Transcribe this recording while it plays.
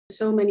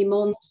so many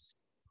months,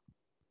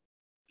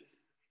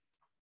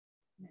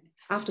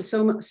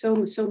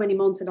 many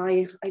months that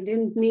I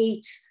didn't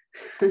meet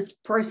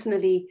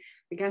personally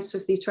the guests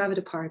of the travel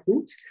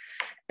department.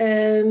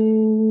 My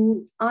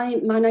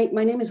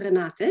name is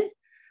Renate.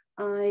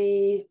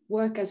 I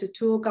work as a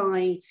tour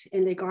guide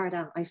in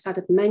Garda. I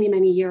started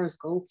many years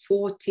ago,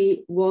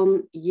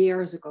 41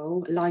 years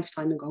ago, a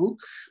lifetime ago.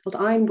 But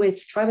I'm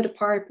with travel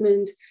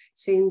department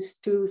since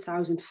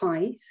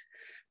 2005.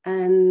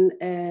 And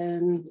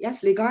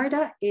yes,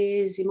 Garda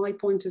is, in my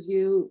point of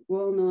view,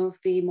 one of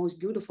the most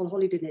beautiful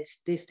holiday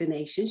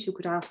destinations. You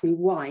could ask me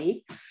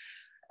why.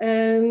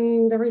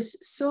 There is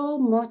so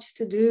much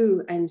to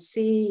do and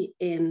see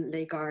in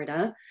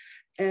Garda.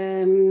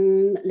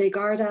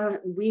 Garda,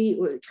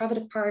 travel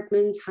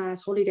department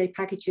has holiday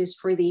packages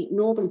for the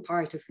northern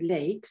part of the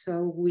lake.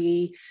 So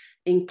we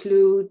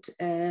include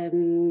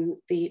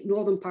the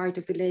northern part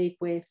of the lake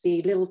with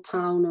the little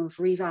town of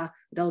Riva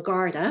del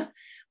Garda,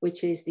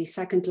 which is the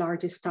second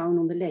largest town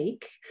on the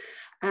lake.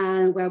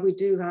 And where we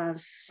do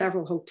have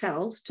several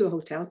hotels, 2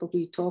 hotels, but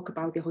we talk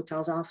about the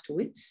hotels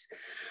afterwards.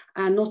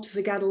 And not to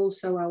forget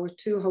also our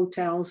 2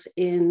 hotels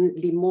in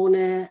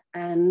Limone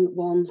and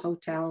 1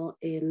 hotel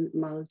in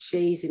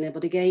Malcesine.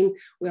 But again,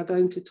 we are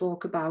going to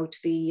talk about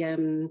the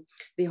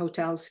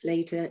hotels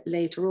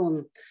later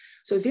on.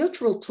 So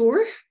virtual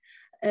tour.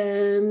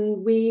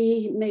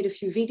 We made a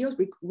few videos.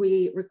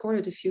 We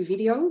recorded a few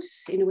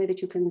videos in a way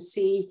that you can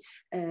see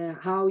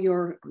how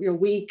your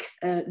week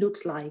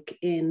looks like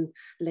in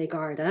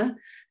Garda.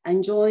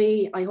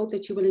 I hope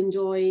that you will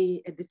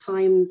enjoy the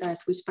time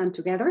that we spent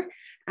together.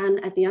 And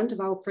at the end of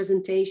our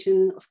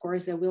presentation, of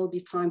course, there will be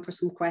time for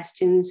some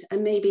questions.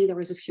 And maybe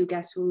there is a few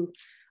guests who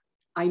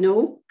I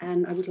know,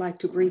 and I would like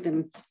to greet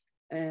them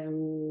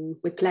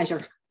with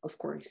pleasure, of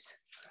course.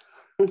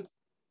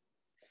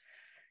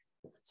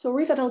 So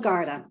Riva del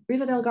Garda.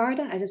 Riva del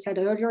Garda, as I said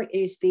earlier,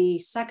 is the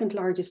second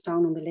largest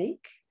town on the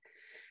lake,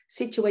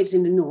 situated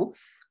in the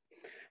north.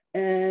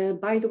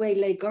 By the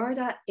way,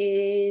 Garda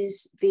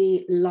is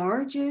the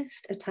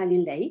largest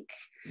Italian lake.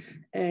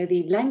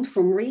 The length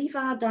from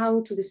Riva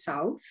down to the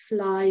south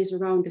lies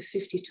around the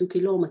 52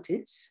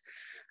 kilometers.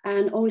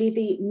 And only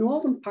the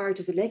northern part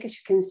of the lake, as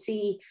you can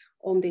see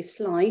on this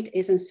slide,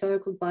 is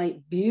encircled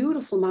by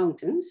beautiful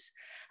mountains.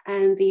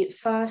 And the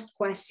first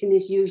question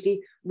is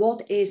usually,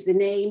 what is the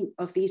name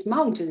of these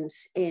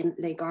mountains in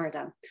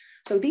Garda?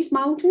 So these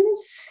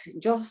mountains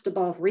just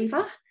above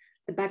Riva,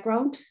 the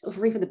background of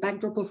Riva, the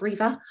backdrop of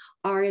Riva,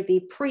 are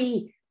the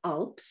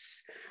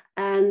pre-Alps.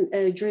 And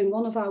during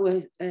one of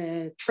our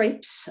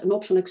trips, an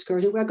optional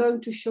excursion, we're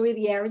going to show you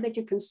the area that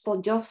you can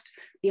spot just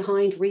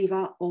behind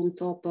Riva on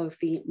top of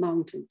the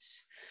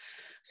mountains.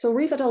 So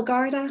Riva del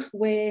Garda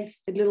with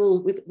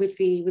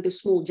a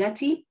small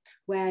jetty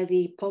where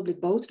the public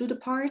boats do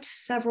depart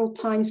several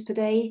times per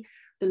day.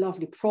 The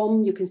lovely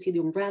prom, you can see the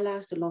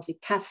umbrellas, the lovely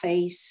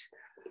cafes.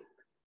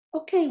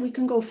 Okay, we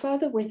can go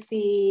further with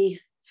the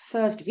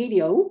first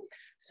video.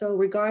 So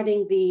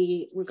regarding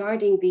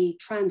the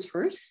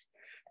transfers,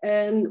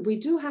 we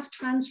do have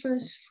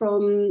transfers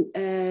from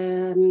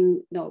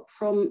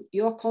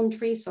your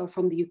country, so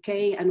from the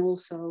UK and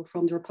also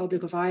from the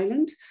Republic of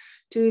Ireland,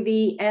 to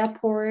the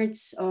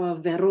airports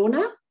of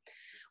Verona.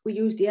 We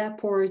use the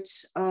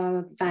airports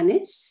of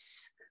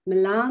Venice,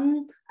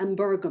 Milan, and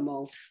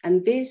Bergamo.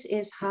 And this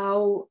is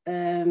how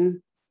a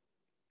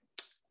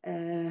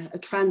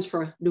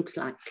transfer looks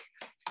like.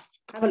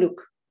 Have a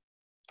look.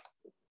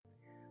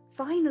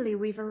 Finally,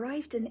 we've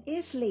arrived in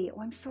Italy. Oh,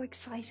 I'm so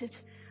excited.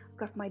 I've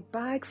got my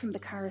bag from the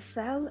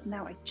carousel.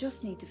 Now I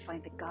just need to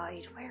find the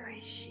guide. Where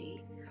is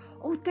she?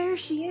 Oh, there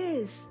she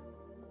is.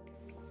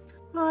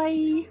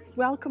 Hi,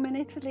 welcome in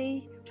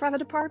Italy. Travel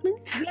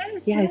department?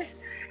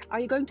 Yes. Are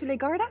you going to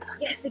Garda?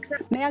 Yes,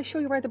 exactly. May I show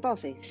you where the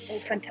bus is? Oh,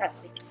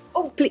 fantastic.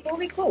 Oh, please. Before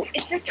we go,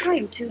 is there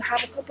time to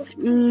have a cup of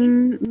tea?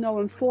 No,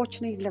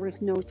 unfortunately, there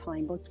is no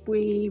time, but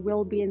we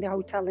will be in the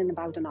hotel in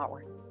about an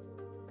hour.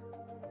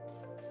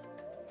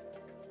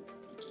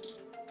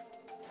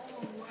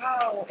 Oh,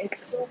 wow,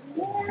 it's so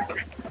warm.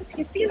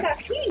 You feel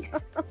that heat?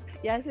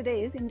 Yes, it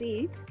is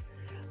indeed.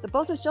 The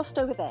bus is just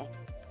over there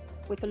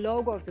with the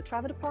logo of the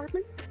travel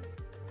department.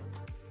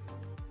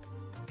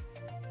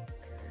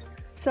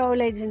 So,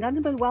 ladies and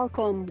gentlemen,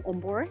 welcome on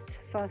board.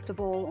 First of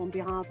all, on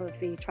behalf of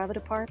the travel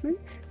department.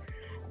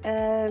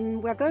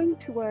 We're going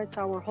towards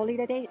our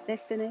holiday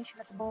destination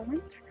at the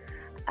moment,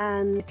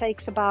 and it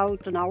takes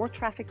about an hour,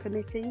 traffic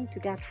permitting, to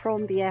get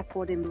from the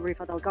airport in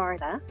Riva del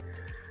Garda.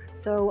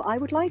 So I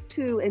would like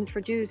to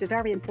introduce a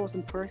very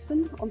important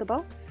person on the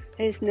bus.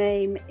 His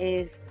name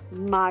is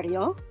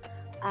Mario,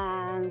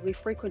 and we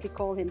frequently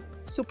call him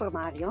Super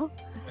Mario.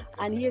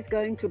 And he is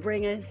going to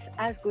bring us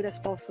as good as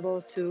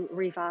possible to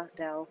Riva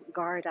del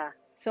Garda.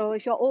 So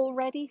if you're all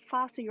ready,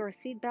 fasten your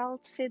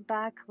seatbelt, sit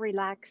back,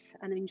 relax,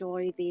 and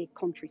enjoy the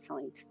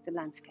countryside, the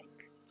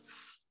landscape.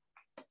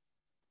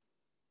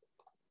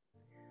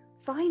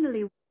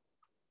 Finally.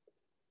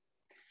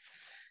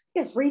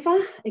 Yes, Riva,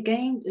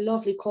 again,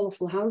 lovely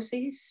colourful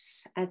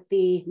houses at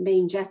the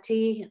main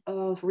jetty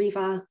of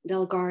Riva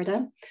del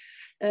Garda.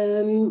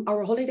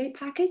 Our holiday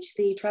package,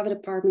 the travel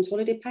department's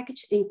holiday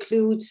package,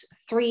 includes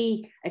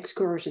 3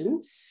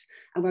 excursions.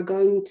 And we're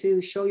going to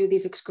show you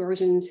these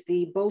excursions,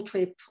 the boat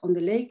trip on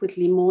the lake with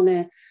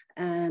Limone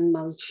and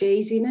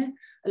Malcesine,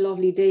 a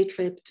lovely day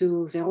trip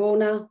to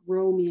Verona,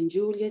 Romeo and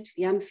Juliet,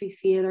 the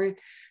amphitheater,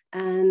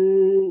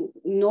 and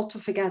not to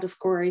forget, of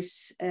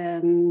course,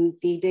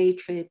 the day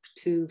trip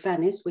to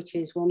Venice, which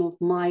is one of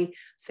my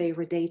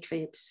favorite day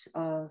trips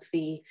of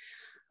the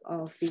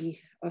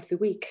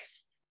week.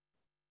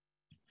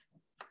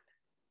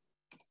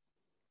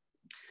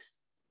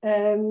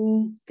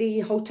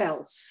 The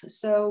hotels.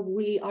 So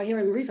we are here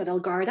in Riva del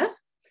Garda.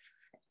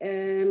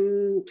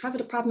 Travel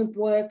department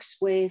works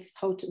with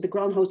the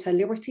Grand Hotel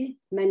Liberty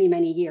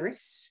many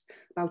years.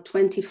 About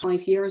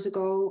 25 years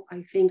ago,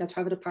 I think the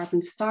travel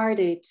department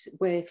started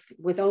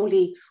with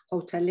only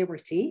Hotel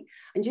Liberty.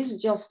 And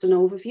just an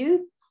overview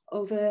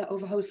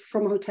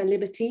from Hotel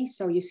Liberty.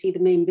 So you see the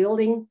main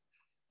building,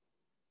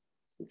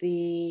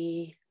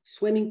 the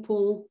swimming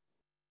pool,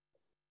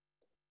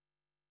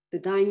 the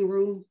dining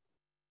room,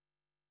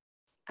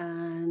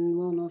 and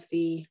one of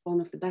the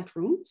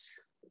bedrooms.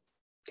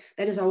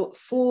 That is our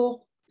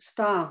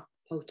 4-star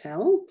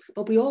hotel,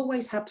 but we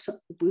always have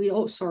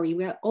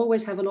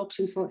an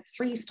option for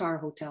 3-star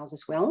hotels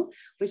as well,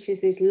 which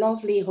is this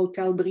lovely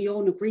Hotel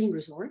Brione Green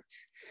Resort.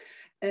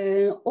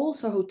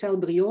 Also, Hotel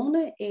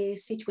Brione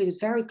is situated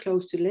very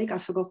close to the lake. I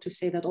forgot to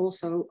say that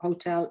also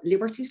Hotel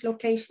Liberty's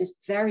location is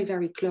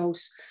very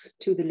close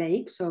to the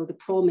lake, so the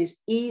prom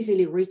is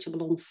easily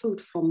reachable on foot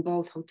from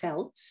both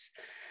hotels.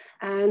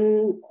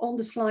 And on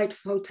the slide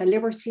for Hotel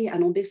Liberty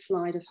and on this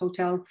slide of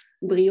Hotel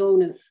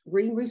Brione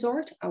Green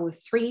Resort, our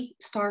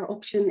 3-star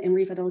option in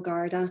Riva del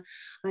Garda.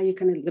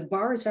 The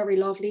bar is very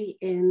lovely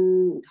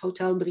in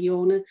Hotel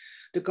Brione.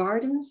 The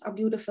gardens are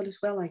beautiful as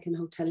well, like in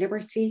Hotel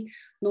Liberty.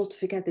 Not to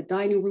forget the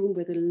dining room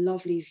with a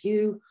lovely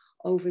view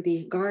over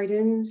the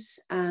gardens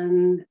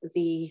and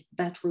the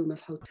bedroom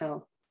of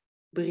Hotel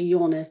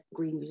Brione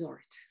Green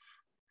Resort.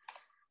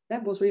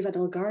 That was Riva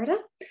del Garda.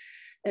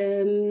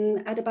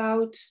 At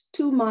about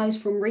 2 miles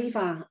from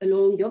Riva,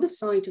 along the other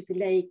side of the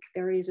lake,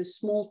 there is a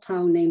small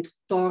town named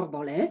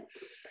Torbole.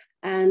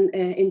 And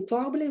in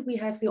Torbole, we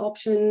have the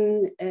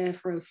option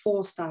for a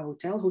 4-star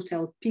hotel,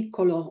 Hotel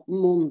Piccolo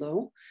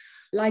Mondo.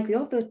 Like the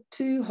other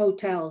 2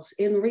 hotels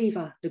in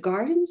Riva, the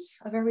gardens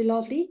are very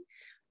lovely.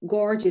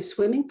 Gorgeous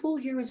swimming pool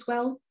here as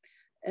well.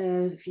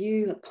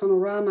 View, a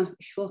panorama,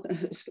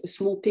 a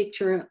small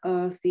picture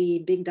of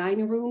the big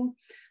dining room,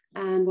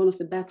 and one of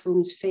the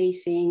bedrooms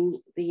facing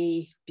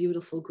the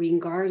beautiful green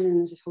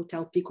gardens of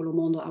Hotel Piccolo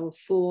Mondo, our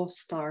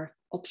 4-star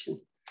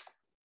option.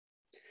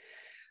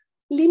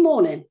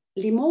 Limone.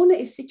 Limone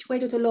is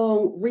situated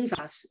along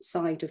Riva's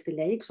side of the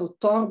lake, so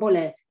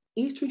Torbole,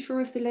 eastern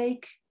shore of the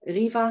lake,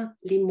 Riva,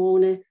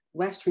 Limone,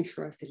 western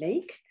shore of the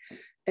lake.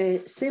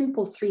 A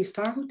simple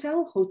 3-star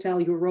hotel,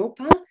 Hotel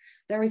Europa,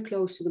 very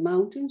close to the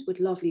mountains with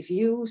lovely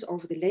views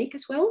over the lake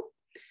as well.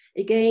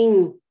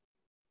 Again,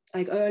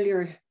 like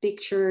earlier,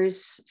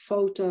 pictures,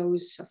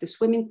 photos of the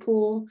swimming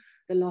pool,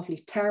 the lovely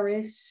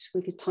terrace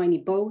with the tiny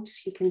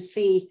boats. You can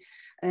see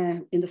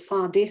in the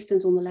far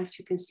distance on the left,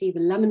 you can see the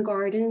lemon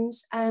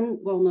gardens and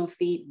one of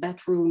the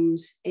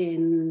bedrooms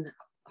in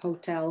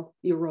Hotel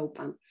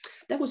Europa.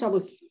 That was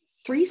our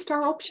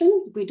 3-star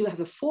option. We do have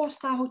a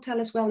 4-star hotel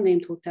as well,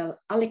 named Hotel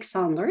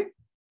Alexander.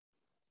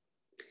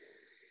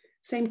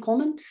 Same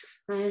comment,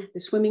 the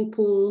swimming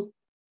pool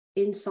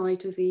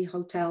inside of the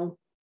hotel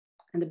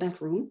and the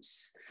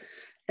bedrooms.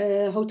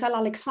 Hotel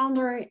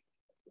Alexander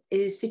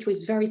is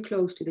situated very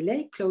close to the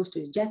lake, close to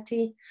the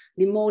jetty.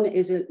 Limone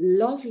is a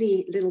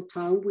lovely little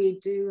town. We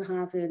do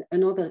have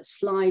another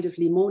slide of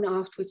Limone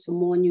afterwards, so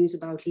more news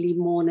about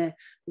Limone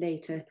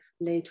later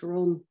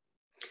on.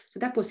 So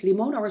that was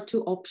Limone, our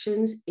 2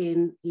 options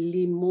in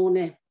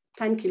Limone,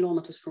 10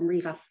 kilometers from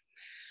Riva.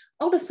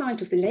 Other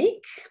side of the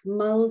lake,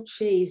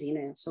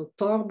 Malcesine. So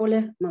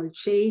Torbole,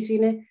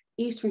 Malcesine,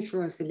 eastern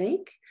shore of the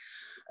lake.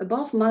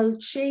 Above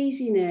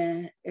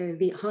Malcesine,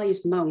 the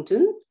highest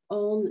mountain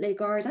on Lake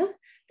Garda.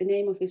 The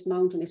name of this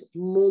mountain is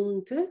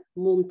Monte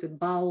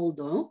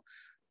Baldo,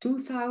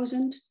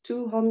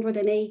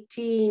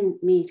 2,218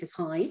 meters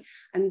high.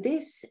 And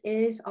this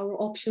is our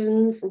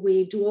option for,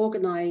 we do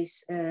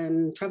organize,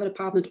 travel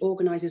department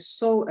organizes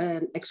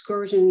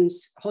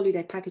excursions,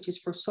 holiday packages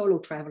for solo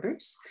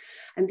travelers.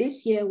 And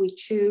this year we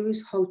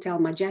choose Hotel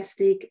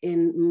Majestic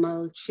in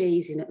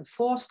Malcesine, a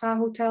 4-star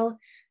hotel,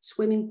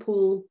 swimming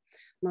pool,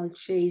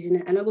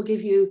 Malcesine, and I will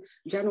give you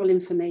general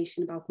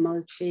information about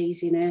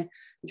Malcesine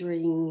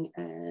during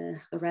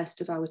the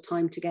rest of our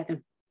time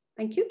together.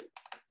 Thank you.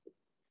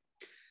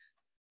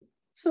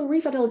 So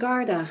Riva del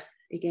Garda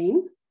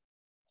again.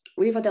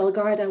 Riva del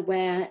Garda,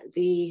 where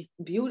the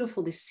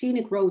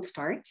scenic road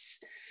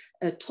starts,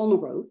 a tunnel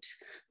road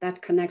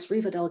that connects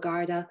Riva del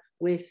Garda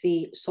with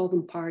the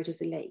southern part of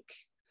the lake.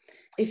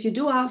 If you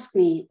do ask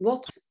me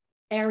what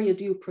area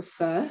do you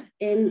prefer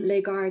in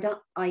Le Garda?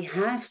 I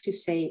have to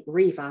say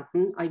Riva.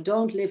 I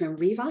don't live in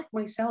Riva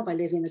myself. I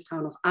live in the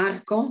town of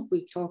Arco.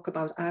 We talk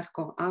about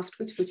Arco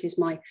afterwards, which is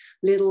my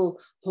little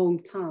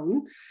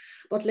hometown.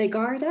 But Le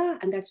Garda,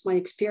 and that's my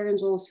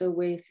experience also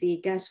with the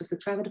guests of the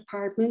travel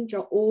department,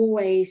 you're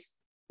always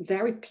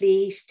very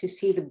pleased to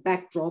see the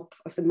backdrop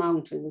of the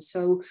mountains.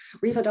 So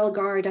Riva del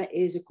Garda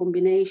is a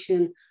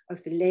combination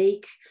of the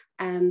lake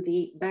and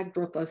the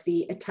backdrop of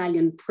the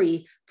Italian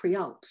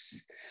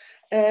Pre-Alps.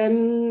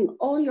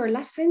 On your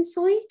left-hand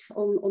side,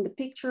 on the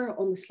picture,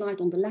 on the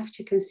slide on the left,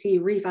 you can see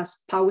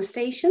Riva's power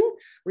station,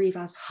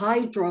 Riva's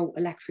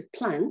hydroelectric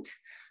plant,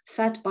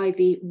 fed by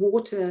the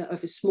water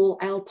of a small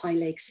alpine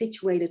lake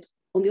situated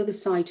on the other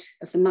side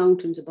of the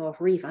mountains above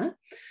Riva.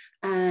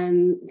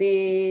 And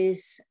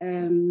this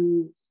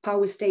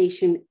power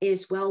station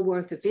is well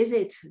worth a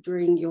visit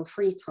during your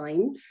free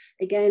time.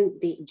 Again,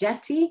 the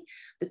jetty,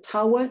 the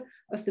tower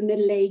of the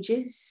Middle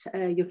Ages.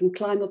 You can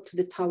climb up to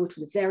the tower to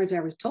the very,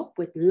 very top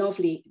with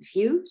lovely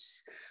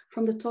views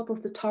from the top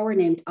of the tower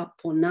named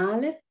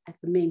Apponale at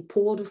the main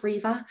port of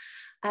Riva.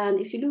 And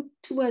if you look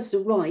towards the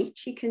right,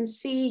 you can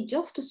see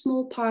just a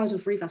small part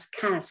of Riva's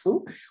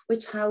castle,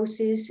 which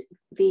houses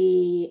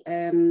the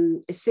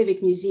a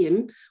civic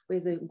museum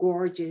with a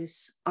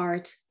gorgeous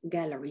art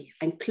gallery.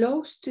 And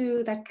close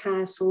to that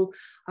castle,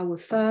 our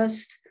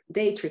first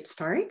day trip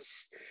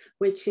starts,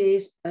 which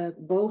is a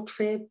boat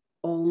trip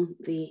on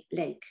the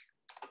lake.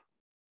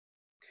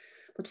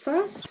 But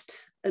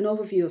first, an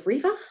overview of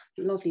Riva,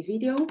 lovely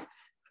video.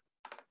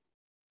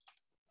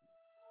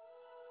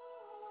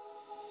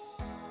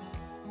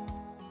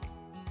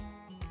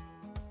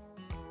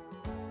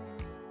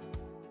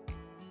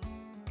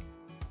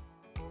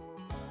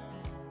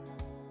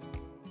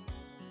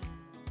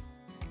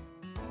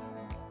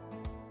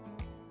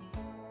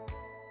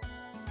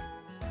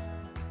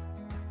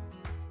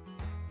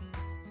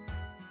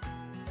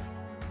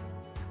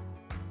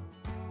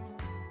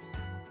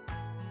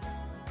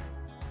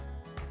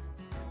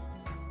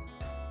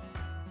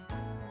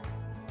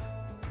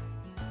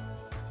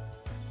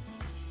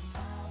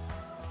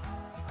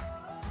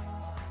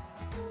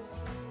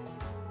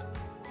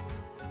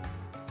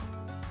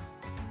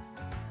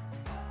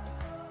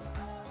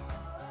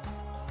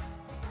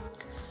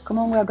 Come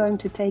on, we are going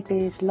to take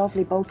this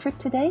lovely boat trip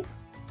today.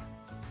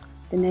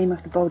 The name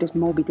of the boat is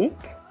Moby Dick.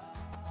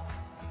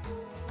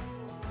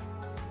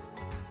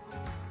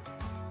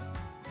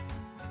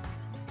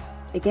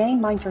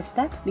 Again, mind your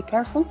step, be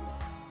careful.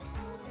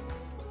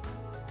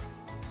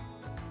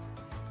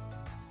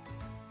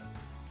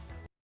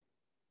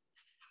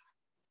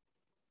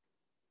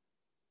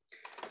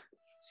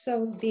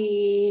 So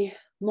the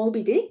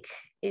Moby Dick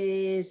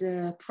is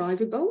a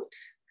private boat.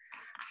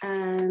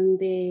 And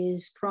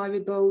this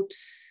private boat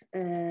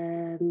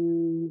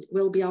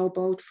will be our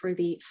boat for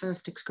the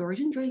first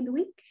excursion during the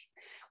week,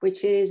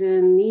 which is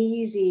an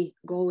easy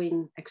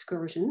going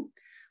excursion.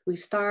 We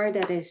start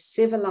at a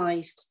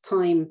civilized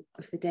time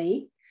of the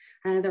day.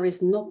 There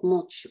is not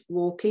much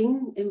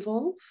walking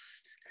involved,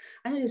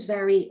 and it is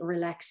very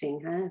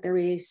relaxing. There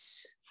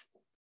is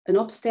an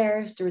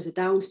upstairs, there is a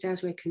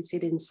downstairs where you can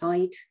sit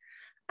inside.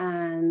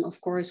 And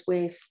of course,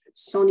 with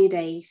sunny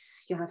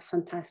days, you have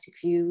fantastic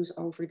views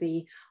over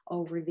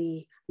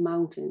the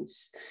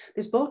mountains.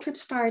 This boat trip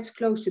starts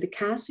close to the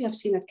castle. You have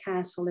seen that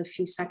castle a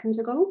few seconds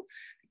ago.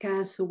 The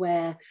castle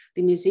where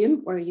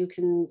you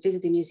can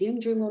visit the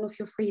museum during one of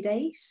your free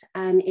days.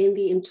 And in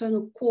the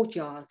internal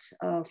courtyard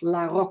of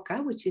La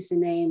Rocca, which is the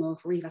name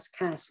of Riva's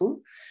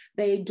castle,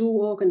 they do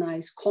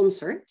organize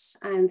concerts.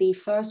 And the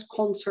first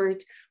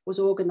concert was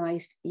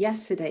organized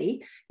yesterday,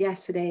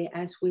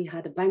 as we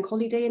had a bank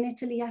holiday in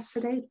Italy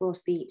yesterday. It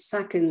was the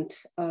 2nd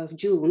of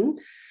June,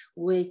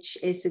 which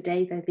is the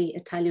day that the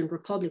Italian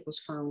Republic was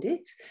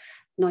founded,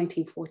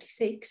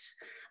 1946.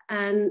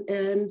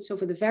 And so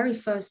for the very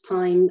first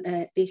time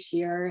this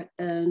year,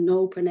 an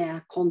open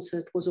air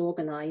concert was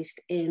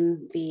organized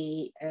in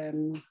the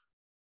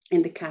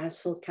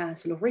castle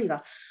of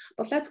Riva.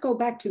 But let's go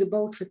back to the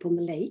boat trip on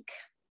the lake.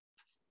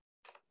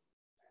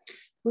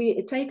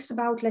 It takes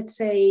about, let's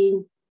say,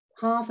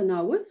 half an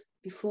hour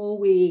before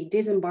we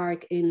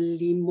disembark in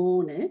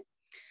Limone.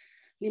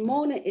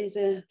 Limone is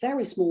a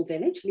very small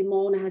village.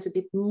 Limone has a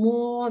bit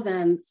more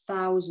than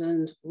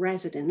 1,000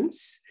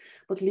 residents,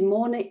 but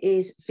Limone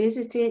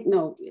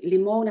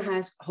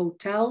has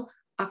hotel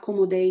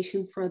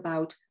accommodation for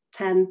about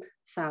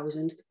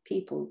 10,000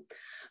 people.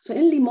 So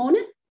in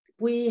Limone,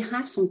 we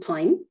have some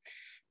time.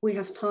 We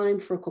have time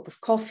for a cup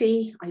of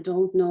coffee. I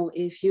don't know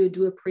if you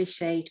do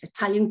appreciate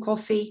Italian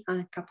coffee,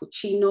 a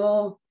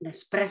cappuccino, an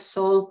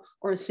espresso,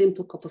 or a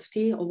simple cup of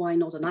tea, or why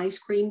not an ice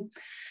cream.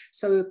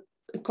 So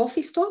a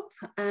coffee stop,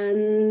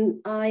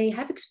 and I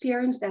have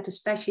experienced that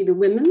especially the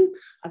women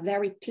are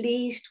very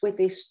pleased with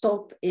this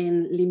stop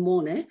in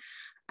Limone.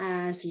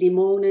 as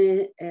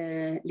Limone's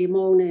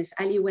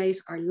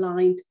alleyways are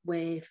lined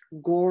with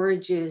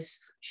gorgeous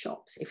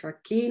shops. If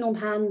you're keen on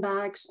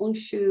handbags, on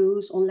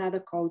shoes, on leather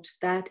coats,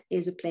 that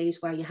is a place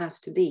where you have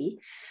to be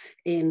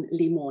in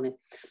Limone.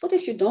 But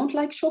if you don't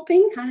like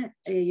shopping,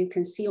 you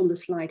can see on the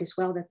slide as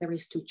well that there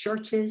is 2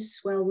 churches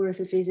well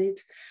worth a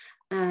visit.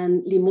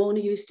 And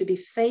Limone used to be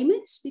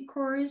famous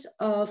because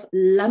of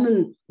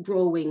lemon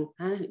growing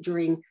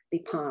during the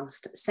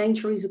past.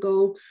 Centuries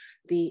ago,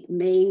 the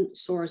main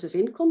source of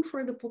income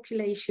for the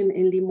population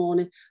in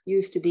Limone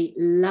used to be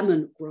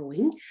lemon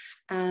growing.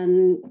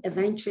 And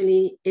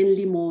eventually in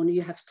Limone,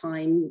 you have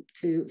time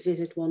to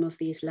visit one of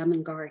these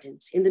lemon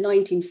gardens. In the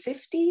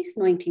 1950s,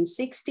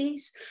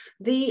 1960s,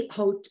 the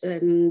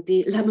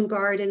lemon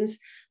gardens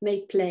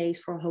made place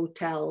for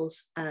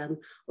hotels and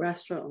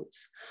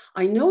restaurants.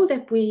 I know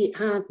that we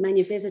have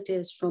many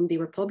visitors from the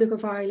Republic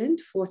of Ireland.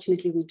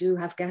 Fortunately, we do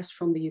have guests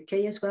from the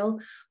UK as well,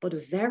 but a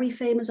very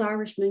famous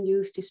Irishman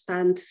used to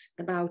spend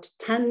about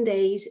 10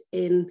 days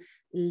in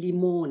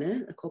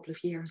Limone a couple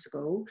of years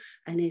ago,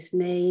 and his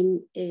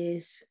name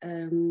is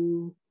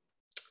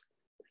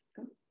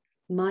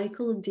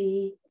Michael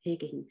D.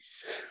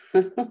 Higgins.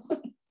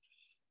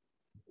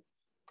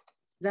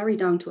 Very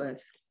down to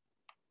earth.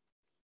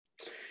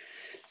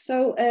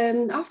 So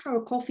after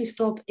our coffee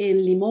stop in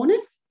Limone,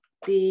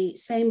 the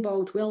same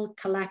boat will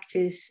collect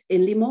us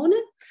in Limone,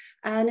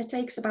 and it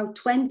takes about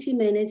 20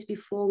 minutes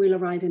before we'll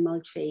arrive in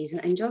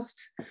Malcesine. And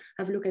just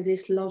have a look at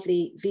this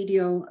lovely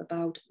video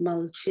about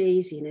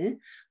Malcesine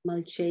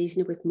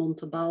with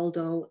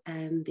Montebaldo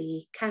and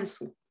the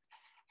castle.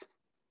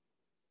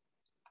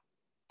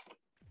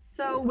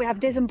 So we have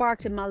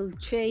disembarked in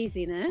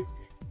Malcesine,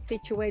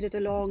 situated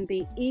along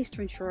the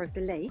eastern shore of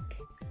the lake.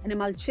 And in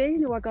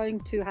Malcesine, we're going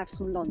to have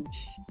some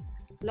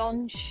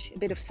lunch, a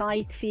bit of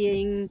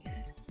sightseeing.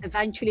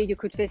 Eventually, you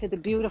could visit the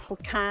beautiful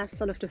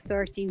castle of the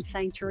 13th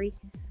century.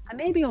 And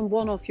maybe on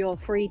one of your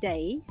free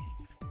days,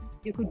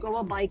 you could go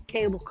up by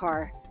cable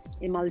car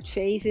in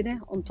Malcesine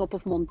on top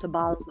of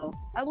Montebaldo.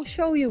 I will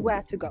show you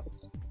where to go.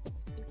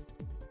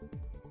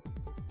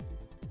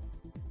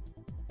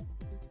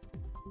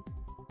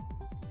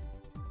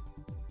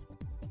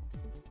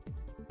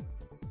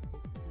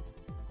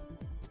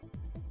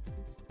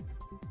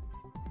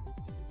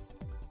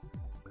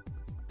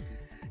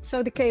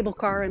 So the cable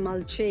car in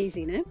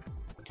Malcesine.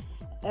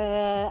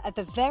 At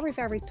the very,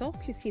 very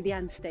top, you see the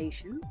end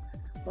station,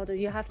 but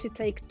you have to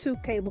take 2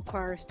 cable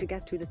cars to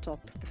get to the top.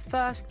 The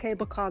first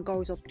cable car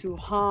goes up to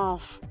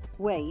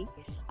halfway,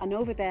 and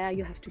over there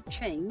you have to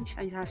change,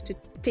 and you have to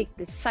pick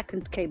the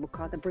second cable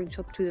car that brings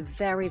you up to the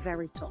very,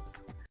 very top.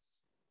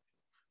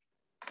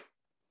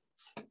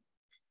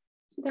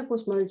 So that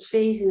was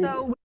Malcesine.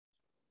 So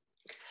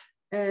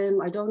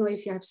I don't know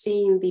if you have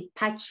seen the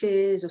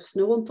patches of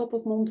snow on top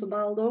of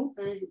Montebaldo.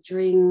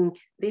 During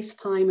this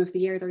time of the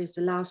year, there is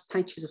the last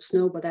patches of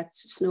snow, but that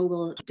snow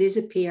will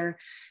disappear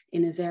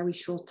in a very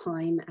short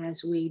time,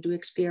 as we do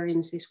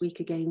experience this week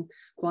again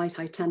quite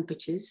high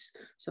temperatures.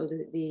 So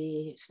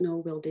the snow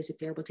will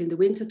disappear. But in the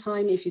winter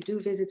time, if you do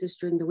visit us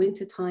during the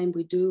winter time,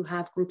 we do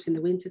have groups in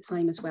the winter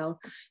time as well.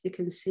 You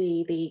can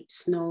see the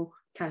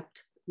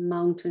snow-capped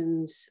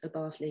mountains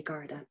above Lake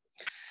Garda.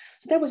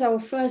 So that was our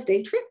first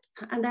day trip,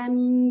 and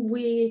then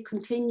we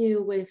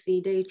continue with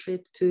the day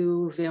trip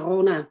to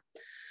Verona.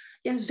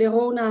 Yes,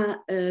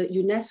 Verona,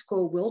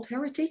 UNESCO World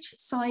Heritage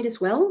Site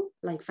as well,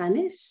 like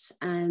Venice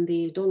and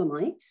the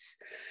Dolomites.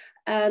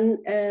 And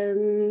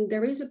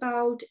there is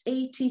about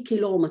 80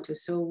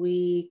 kilometers. So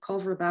we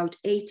cover about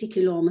 80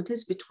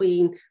 kilometers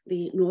between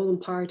the northern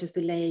part of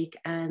the lake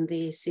and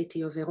the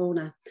city of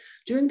Verona.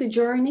 During the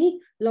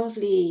journey,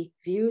 lovely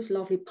views,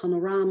 lovely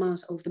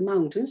panoramas of the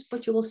mountains,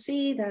 but you will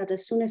see that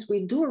as soon as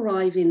we do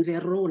arrive in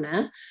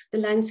Verona, the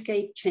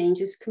landscape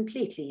changes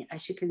completely,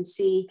 as you can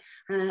see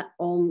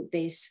on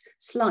this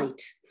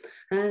slide.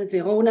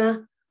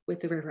 Verona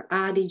with the River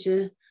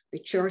Adige, the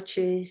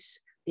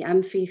churches, the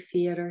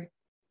amphitheater.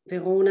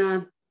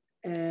 Verona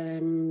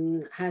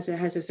has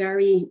a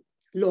very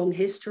long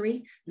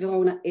history.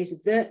 Verona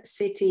is the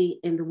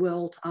city in the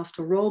world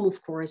after Rome, of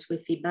course,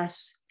 with the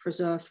best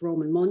preserved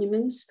Roman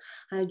monuments.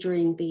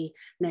 During the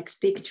next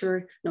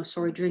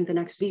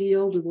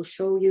video, we will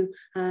show you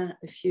a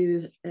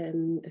few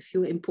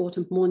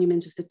important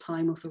monuments of the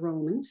time of the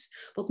Romans.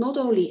 But not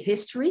only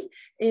history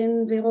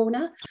in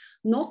Verona,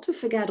 not to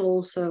forget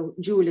also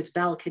Juliet's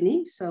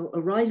balcony. So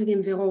arriving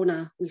in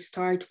Verona, we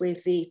start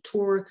with the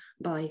tour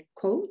by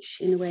coach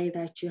in a way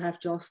that you have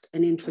just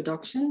an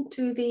introduction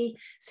to the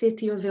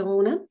city of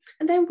Verona.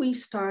 And then we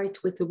start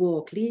with the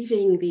walk.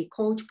 Leaving the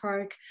coach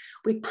park,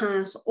 we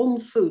pass on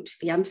foot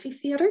the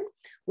amphitheater,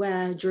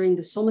 where during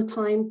the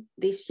summertime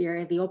this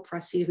year, the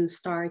opera season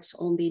starts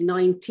on the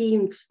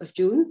 19th of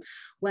June,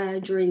 where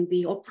during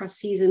the opera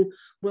season,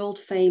 world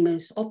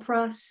famous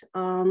operas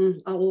are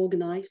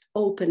organized,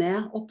 open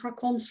air opera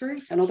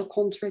concerts and other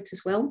concerts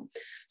as well.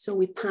 So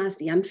we pass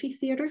the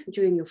amphitheater.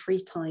 During your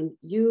free time,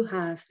 you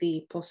have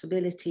the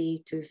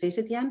possibility to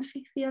visit the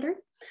amphitheater.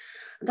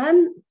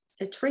 Then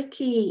a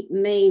tricky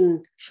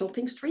main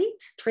shopping street,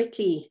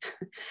 tricky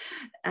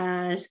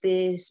as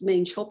this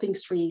main shopping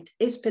street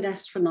is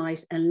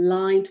pedestrianized and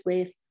lined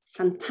with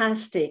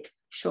fantastic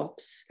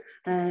shops.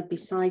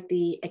 Beside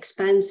the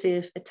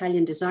expensive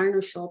Italian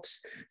designer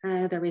shops,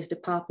 there is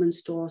department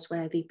stores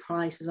where the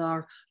prices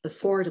are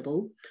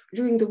affordable.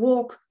 During the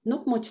walk,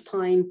 not much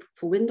time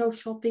for window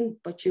shopping,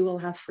 but you will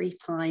have free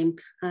time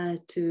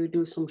to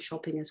do some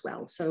shopping as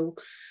well. So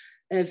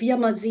Via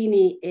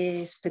Mazzini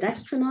is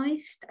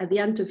pedestrianized. At the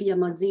end of Via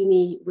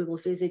Mazzini, we will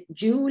visit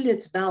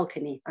Juliet's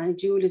Balcony.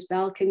 Juliet's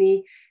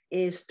Balcony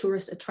is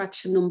tourist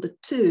attraction number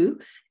 2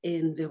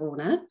 in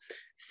Verona,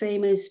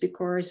 famous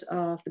because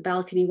of the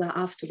balcony where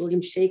after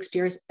William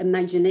Shakespeare's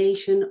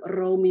imagination,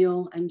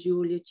 Romeo and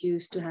Juliet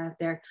used to have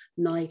their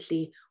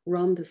nightly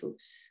rendezvous.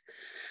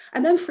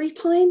 And then free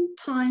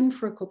time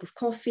for a cup of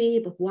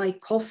coffee, but why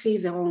coffee?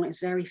 Verona is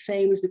very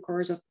famous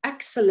because of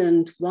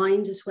excellent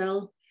wines as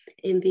well.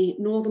 In the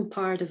northern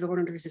part of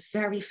Verona, there is a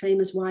very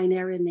famous wine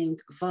area named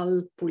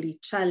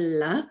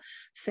Valpolicella,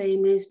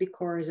 famous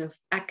because of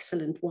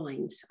excellent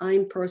wines.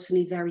 I'm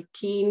personally very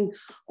keen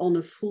on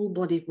a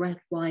full-bodied red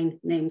wine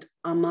named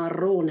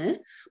Amarone,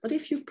 but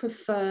if you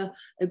prefer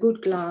a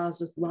good glass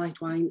of white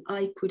wine,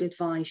 I could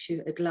advise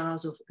you a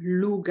glass of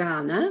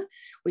Lugana,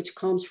 which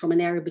comes from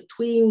an area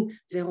between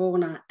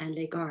Verona and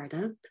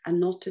Garda, and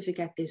not to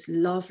forget this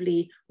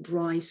lovely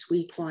dry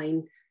sweet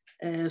wine.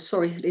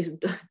 This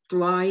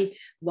dry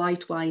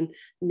white wine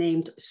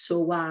named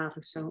Soave.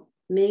 So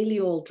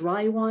mainly all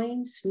dry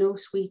wines, no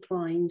sweet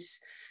wines.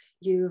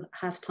 You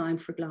have time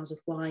for a glass of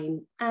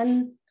wine.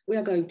 And we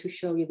are going to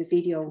show you the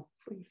video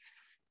with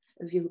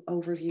a few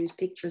overviews,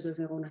 pictures of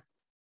Verona.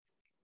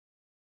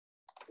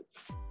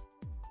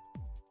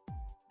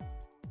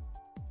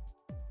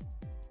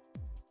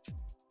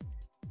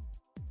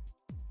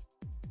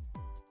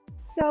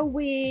 So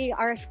we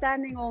are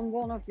standing on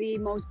one of the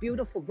most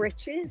beautiful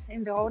bridges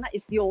in Verona.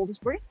 It's the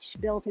oldest bridge,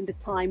 built in the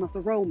time of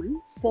the Romans.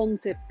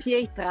 Ponte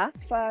Pietra,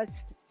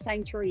 1st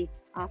century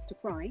after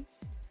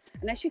Christ.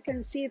 And as you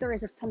can see, there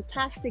is a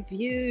fantastic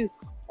view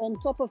on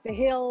top of the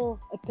hill,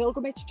 a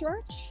pilgrimage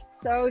church.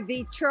 So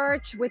the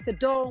church with the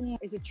dome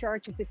is a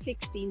church of the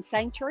 16th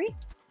century,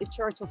 the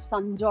Church of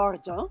San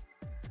Giorgio.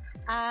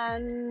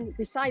 And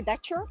beside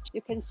that church,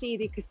 you can see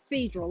the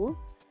cathedral,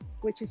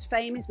 which is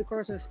famous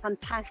because of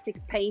fantastic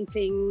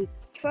painting.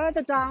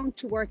 Further down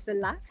towards the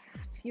left,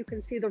 you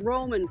can see the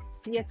Roman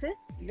theatre.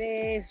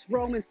 This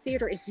Roman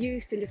theatre is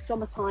used in the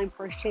summertime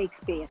for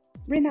Shakespeare.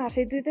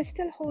 Renate, do they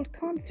still hold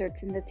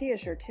concerts in the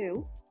theatre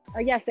too?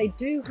 Yes, they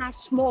do have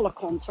smaller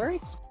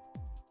concerts.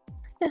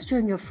 Yes,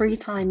 during your free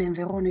time in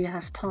Verona, you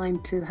have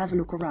time to have a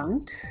look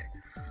around.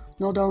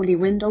 Not only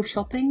window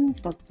shopping,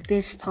 but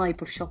this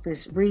type of shop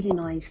is really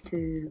nice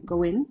to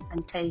go in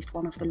and taste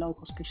one of the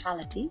local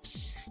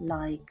specialities,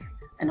 like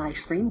an ice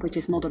cream, which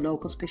is not a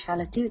local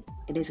speciality,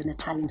 it is an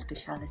Italian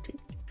speciality.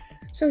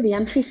 So the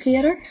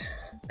amphitheater,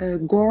 a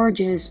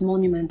gorgeous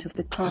monument of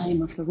the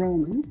time of the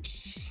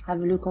Romans.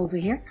 Have a look over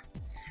here.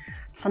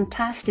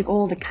 Fantastic,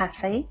 all the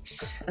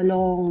cafes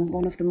along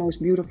one of the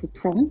most beautiful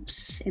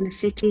promenades in the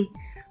city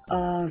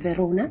of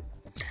Verona.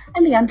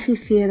 And the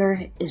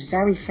amphitheater is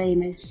very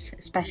famous,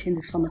 especially in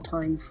the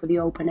summertime, for the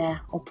open air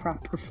opera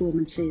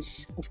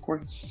performances, of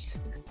course.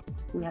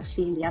 We have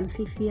seen the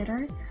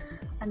amphitheater,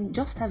 and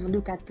just have a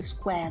look at the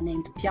square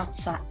named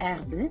Piazza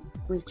Erbe,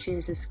 which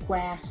is a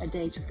square that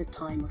dates of the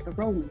time of the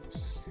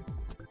Romans.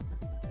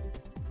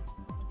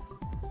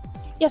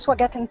 Yes, we're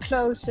getting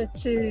closer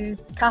to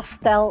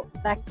Castel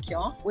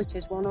Vecchio, which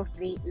is one of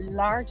the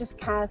largest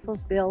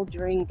castles built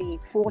during the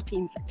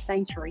 14th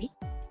century.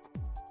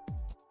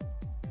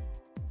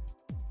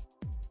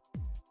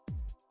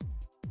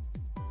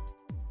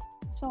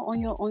 So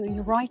on your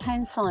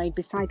right-hand side,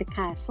 beside the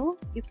castle,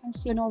 you can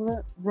see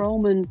another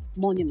Roman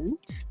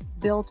monument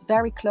built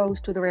very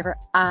close to the river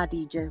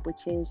Adige,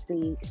 which is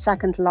the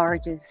 2nd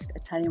largest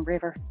Italian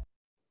river.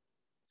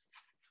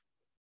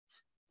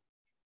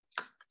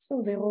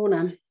 So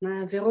Verona.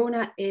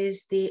 Verona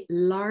is the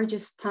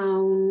largest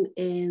town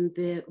in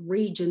the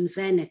region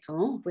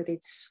Veneto, with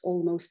its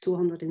almost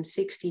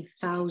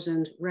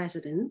 260,000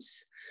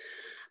 residents.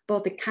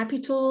 But the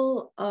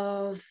capital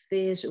of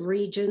this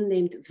region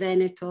named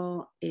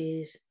Veneto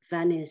is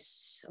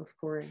Venice, of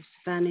course.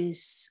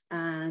 Venice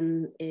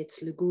and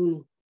its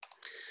lagoon.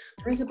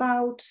 There is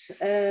about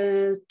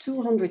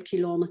 200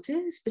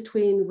 kilometers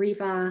between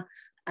Riva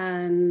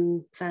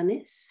and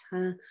Venice.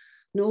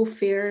 No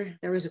fear,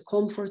 there is a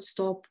comfort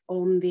stop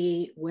on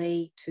the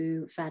way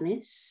to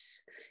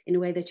Venice in a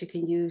way that you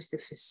can use the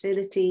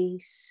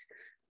facilities.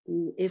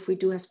 If we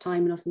do have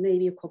time enough,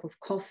 maybe a cup of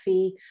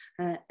coffee,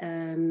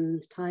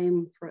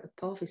 time for a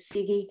puff, a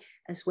ciggy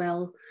as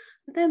well.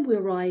 Then we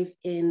arrive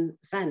in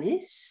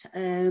Venice.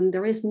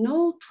 There is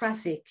no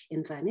traffic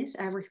in Venice.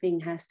 Everything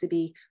has to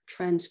be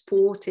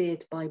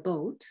transported by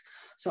boat.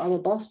 So our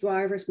bus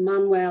drivers,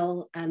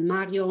 Manuel and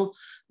Mario,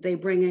 they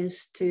bring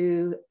us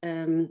to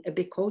a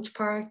big coach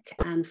park.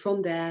 And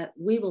from there,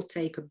 we will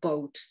take a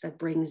boat that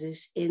brings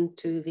us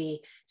into the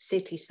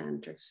city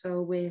center.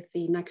 So with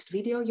the next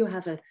video, you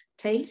have a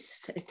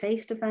taste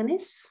of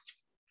Venice.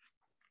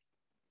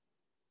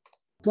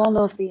 One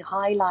of the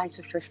highlights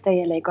of your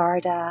stay in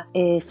Garda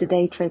is the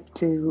day trip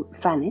to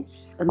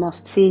Venice, a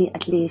must-see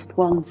at least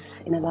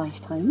once in a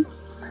lifetime.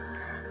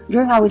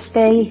 During our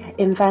stay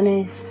in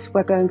Venice,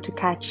 we're going to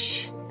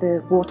catch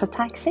the water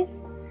taxi.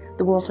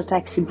 The water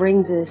taxi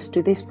brings us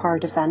to this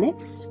part of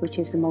Venice, which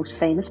is the most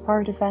famous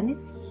part of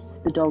Venice,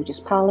 the Doge's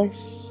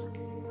Palace,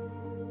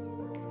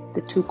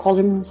 the two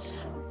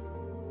columns,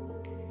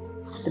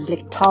 the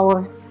Blick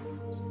Tower.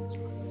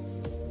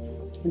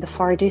 In the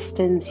far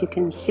distance, you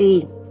can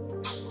see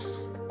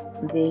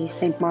the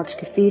St. Mark's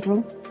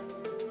Cathedral,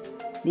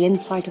 the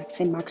inside of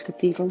St. Mark's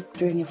Cathedral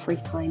during your free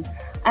time,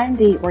 and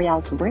the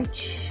Rialto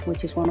Bridge,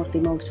 which is one of the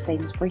most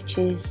famous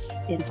bridges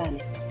in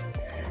Venice.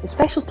 A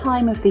special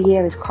time of the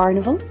year is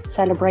Carnival,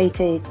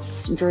 celebrated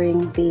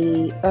during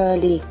the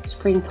early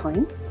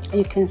springtime.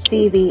 You can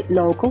see the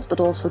locals, but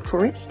also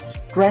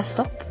tourists, dressed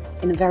up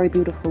in a very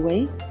beautiful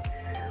way,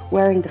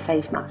 wearing the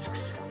face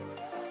masks.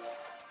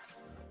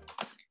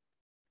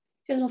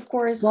 So of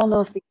course,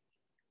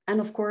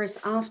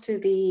 after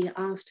the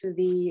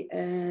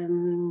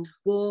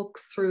walk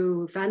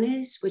through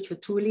Venice with your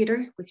tour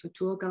leader, with your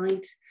tour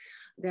guide,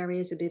 there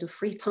is a bit of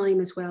free time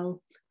as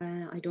well.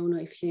 I don't know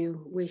if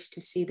you wish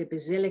to see the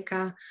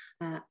Basilica.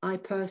 I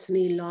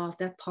personally love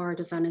that part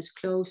of Venice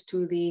close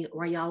to the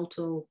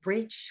Rialto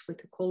Bridge with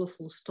the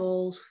colorful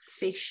stalls,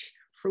 fish,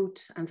 fruit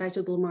and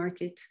vegetable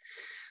market.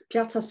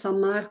 Piazza San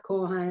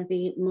Marco,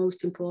 the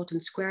most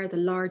important square, the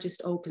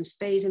largest open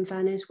space in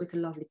Venice with the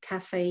lovely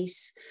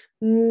cafes.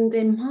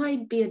 They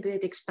might be a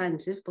bit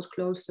expensive, but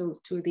close to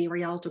the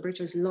Rialto Bridge,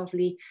 there's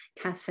lovely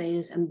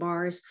cafes and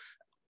bars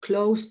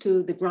close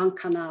to the Grand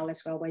Canal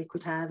as well, where you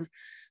could have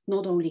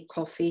not only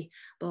coffee,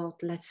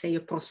 but let's say a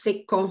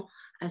Prosecco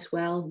as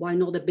well. Why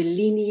not a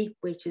Bellini,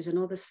 which is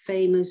another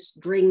famous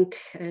drink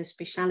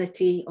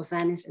speciality of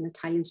Venice, an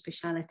Italian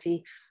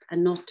speciality,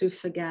 and not to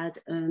forget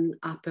an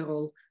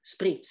Aperol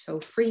Spritz.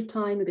 So free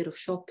time, a bit of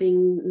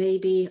shopping,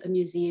 maybe a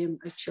museum,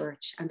 a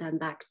church, and then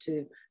back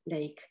to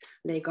Lake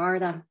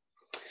Garda.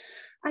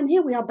 And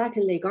here we are back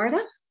in Lake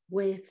Garda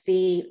with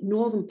the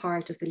northern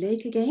part of the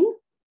lake again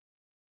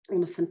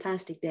on a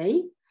fantastic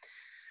day.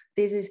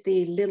 This is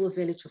the little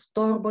village of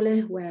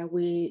Torbole, where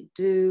we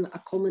do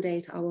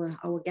accommodate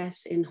our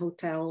guests in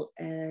Hotel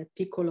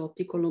Piccolo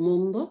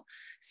Mondo,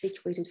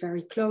 situated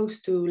very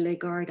close to Lake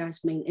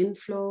Garda's main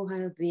inflow,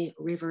 the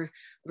river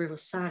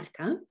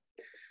Sarca.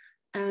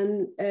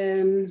 And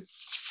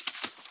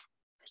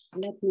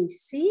let me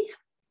see.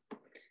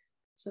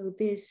 So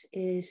this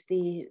is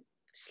the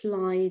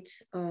slide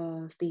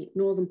of the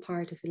northern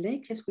part of the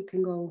lake. Yes, we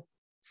can go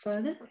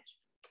further.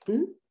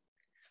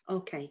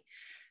 Okay.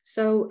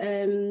 So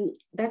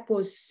that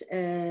was,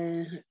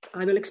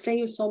 I will explain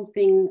you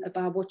something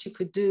about what you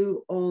could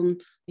do on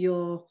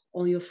your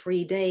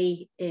free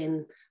day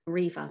in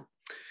Riva.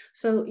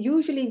 So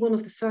usually one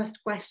of the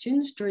first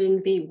questions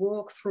during the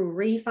walk through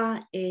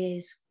Riva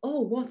is,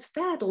 oh, what's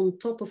that on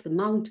top of the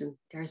mountain?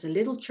 There's a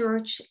little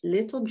church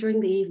lit up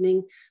during the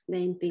evening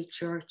named the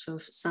Church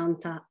of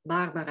Santa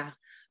Barbara,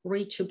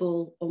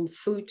 reachable on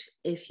foot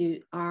if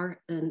you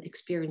are an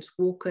experienced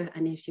walker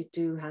and if you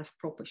do have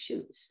proper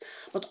shoes.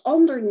 But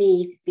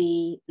underneath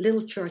the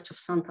little church of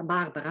Santa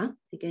Barbara,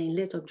 again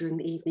lit up during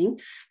the evening,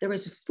 there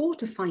is a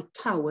fortified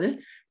tower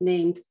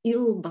named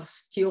Il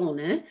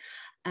Bastione.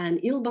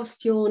 And Il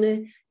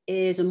Bastione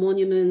is a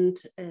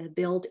monument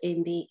built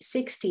in the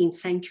 16th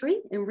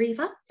century in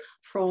Riva.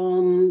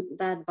 From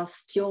that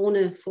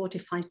Bastione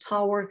fortified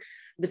tower,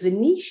 the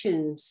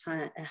Venetians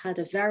had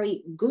a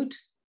very good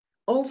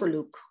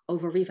overlook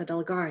over Riva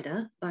del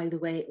Garda. By the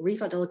way,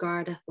 Riva del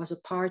Garda was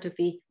a part of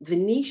the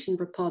Venetian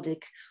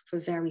Republic for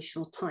a very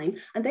short time,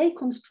 and they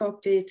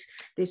constructed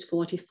this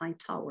fortified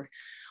tower.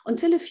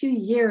 Until a few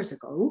years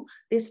ago,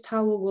 this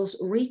tower was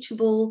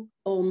reachable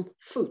on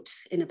foot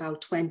in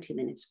about 20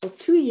 minutes. But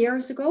 2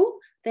 years ago,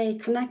 they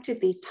connected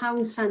the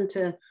town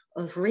center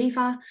of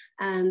Riva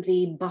and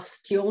the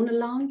Bastione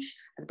lounge.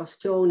 At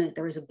Bastione,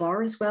 there is a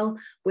bar as well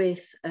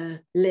with a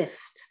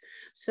lift.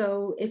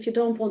 So if you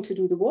don't want to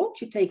do the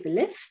walk, you take the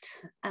lift,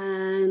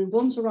 and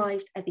once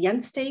arrived at the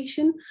end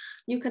station,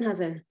 you can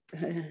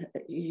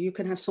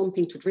have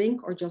something to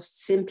drink, or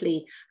just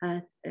simply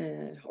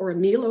or a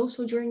meal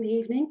also during the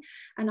evening.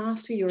 And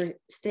after your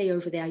stay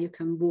over there, you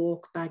can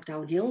walk back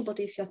downhill. But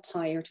if you're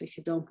tired, if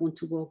you don't want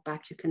to walk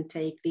back, you can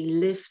take the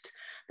lift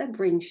that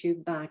brings you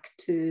back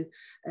to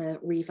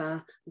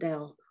Riva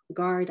del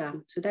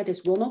Garda. So that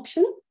is one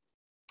option.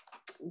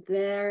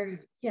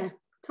 There, yeah,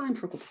 time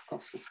for a cup of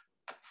coffee.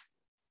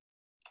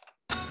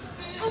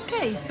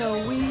 Okay,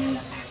 so we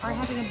are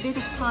having a bit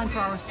of time for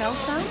ourselves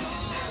now.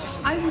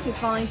 I would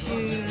advise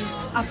you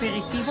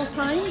aperitivo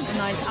time, a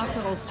nice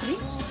Aperol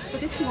spritz,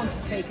 but if you want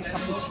to take a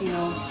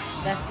cappuccino,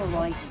 that's all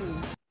right too.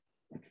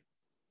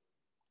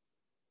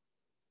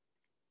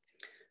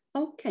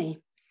 Okay.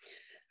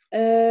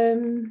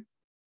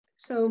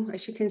 So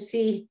as you can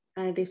see,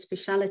 this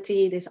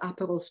specialty, this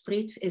Aperol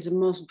Spritz, is a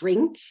must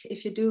drink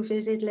if you do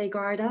visit Le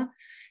Garda.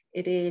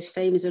 It is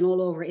famous in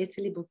all over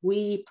Italy, but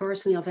we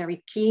personally are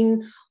very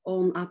keen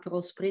on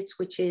Aperol Spritz,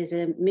 which is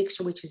a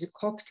mixture, which is a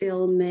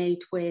cocktail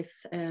made with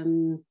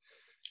bit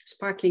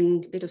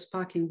of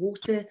sparkling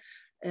water,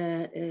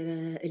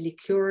 a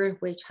liqueur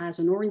which has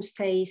an orange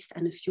taste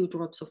and a few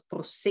drops of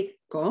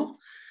Prosecco.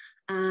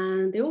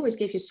 And they always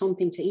give you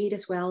something to eat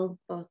as well.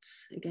 But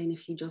again,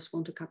 if you just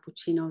want a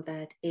cappuccino,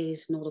 that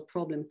is not a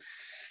problem.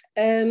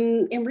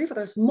 In Riva,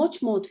 there's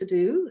much more to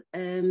do.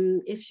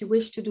 If you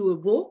wish to do a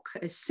walk,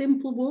 a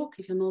simple walk,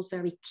 if you're not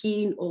very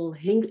keen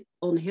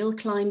on hill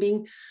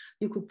climbing,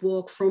 you could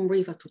walk from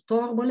Riva to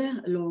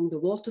Torbole along the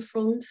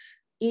waterfront.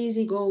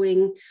 Easy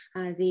going.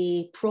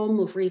 The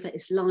prom of Riva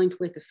is lined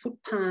with a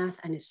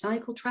footpath and a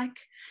cycle track.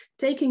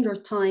 Taking your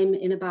time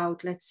in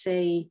about, let's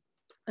say,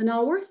 an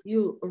hour,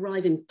 you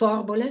arrive in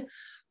Torbole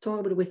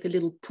with a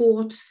little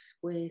port,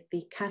 with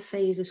the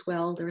cafes as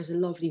well. There is a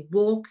lovely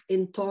walk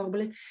in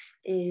Torbole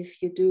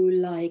if you do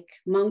like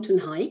mountain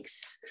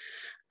hikes.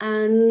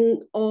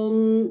 And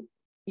on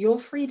your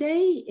free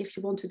day, if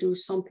you want to do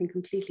something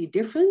completely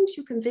different,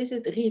 you can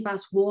visit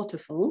Riva's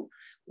waterfall.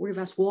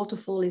 Riva's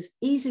waterfall is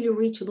easily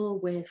reachable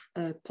with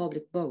a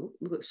public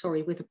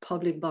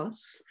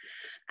bus.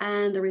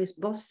 And there is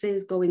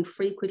buses going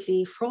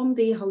frequently from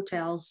the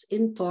hotels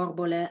in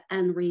Torbole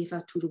and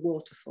Riva to the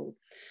waterfall.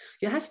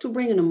 You have to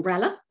bring an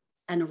umbrella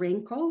and a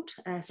raincoat,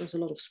 as there's a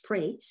lot of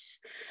sprays.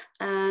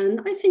 And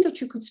I think that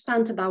you could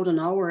spend about an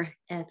hour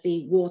at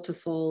the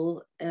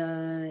waterfall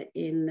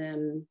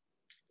in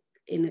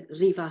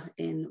Riva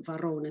in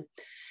Varone.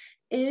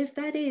 If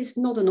that is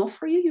not enough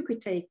for you, you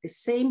could take the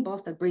same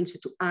bus that brings you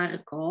to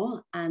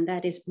Arco, and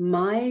that is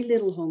my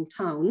little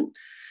hometown.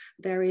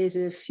 There is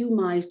a few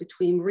miles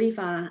between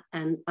Riva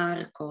and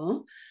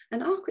Arco.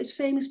 And Arco is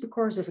famous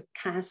because of a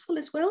castle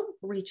as well,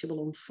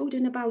 reachable on foot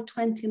in about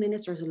 20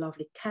 minutes. There's a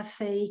lovely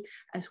cafe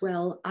as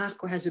well.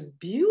 Arco has a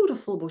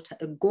beautiful,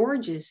 a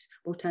gorgeous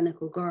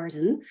botanical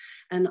garden.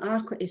 And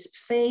Arco is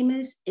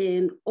famous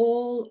in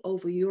all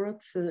over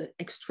Europe for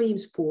extreme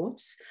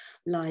sports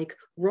like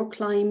rock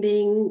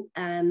climbing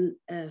and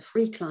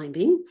free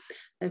climbing.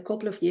 A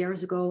couple of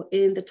years ago,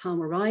 in the town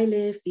where I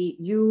live, the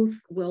Youth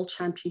World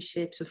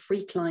Championships of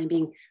free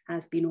climbing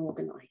have been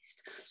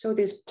organized. So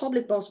this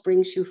public bus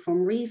brings you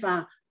from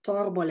Riva,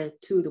 Torbole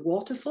to the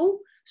waterfall,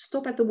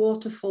 stop at the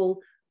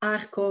waterfall,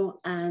 Arco,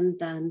 and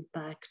then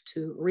back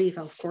to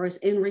Riva. Of course,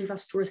 in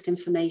Riva's tourist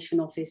information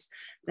office,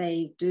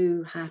 they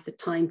do have the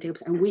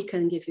timetables, and we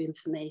can give you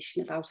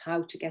information about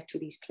how to get to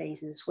these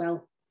places as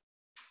well.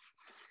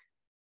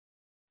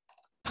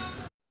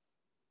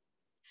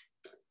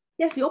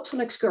 Yes, the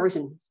optional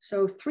excursion.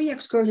 So 3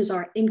 excursions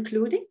are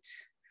included.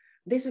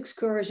 This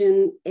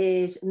excursion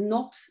is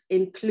not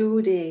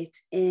included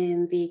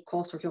in the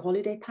cost of your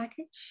holiday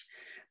package,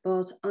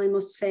 but I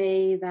must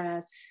say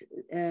that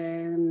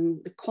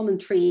the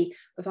commentary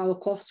of our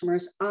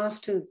customers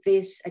after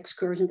this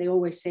excursion, they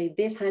always say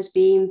this has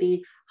been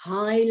the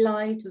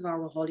highlight of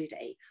our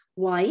holiday.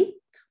 Why?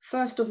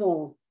 First of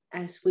all,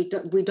 as we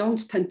don't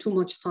spend too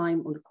much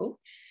time on the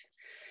coach.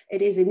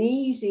 It is an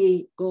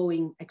easy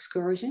going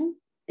excursion.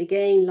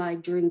 Again,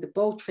 like during the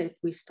boat trip,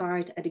 we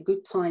start at a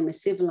good time, a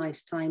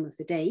civilized time of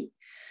the day.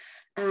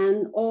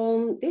 And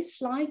on this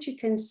slide, you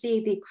can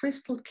see the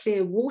crystal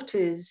clear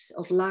waters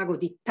of Lago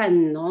di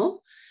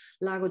Tenno.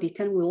 Lago di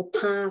Tenno, we will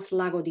pass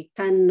Lago di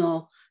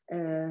Tenno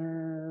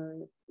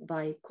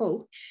by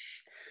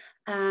coach.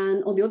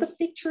 And on the other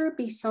picture,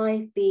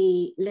 beside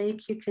the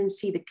lake, you can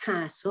see the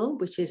castle,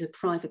 which is a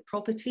private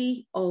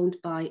property owned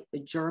by a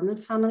German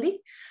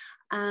family.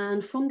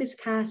 And from this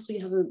castle,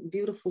 you have a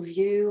beautiful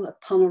view, a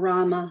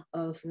panorama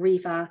of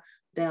Riva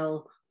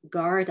del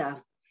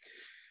Garda.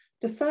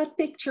 The third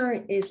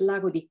picture is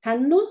Lago di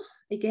Tenno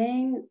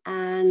again.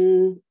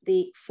 And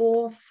the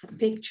fourth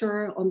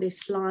picture on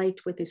this slide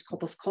with this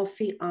cup of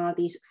coffee are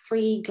these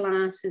 3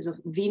 glasses of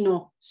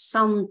Vino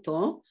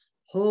Santo,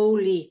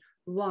 holy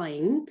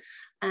wine,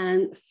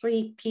 and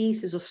 3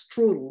 pieces of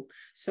strudel.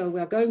 So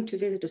we are going to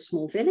visit a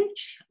small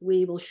village.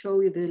 We will show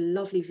you the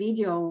lovely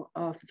video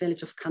of the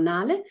village of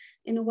Canale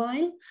in a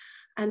while,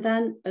 and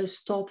then a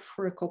stop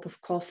for a cup of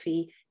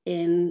coffee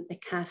in a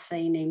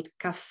cafe named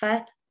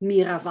Caffè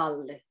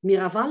Miravalle.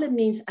 Miravalle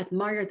means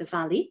admire the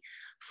valley.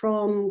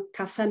 From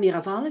Caffè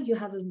Miravalle, you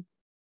have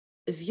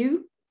a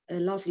view, a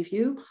lovely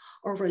view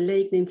over a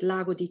lake named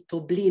Lago di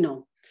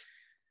Toblino.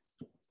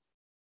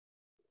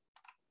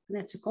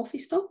 That's a coffee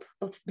stop.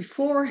 But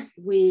before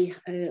we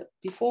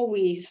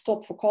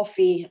stop for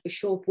coffee, a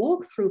short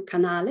walk through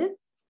Canale.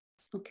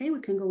 Okay, we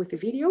can go with the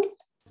video.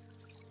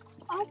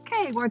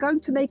 Okay, we're going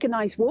to make a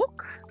nice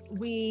walk.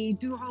 We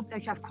do hope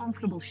that you have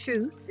comfortable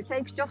shoes. It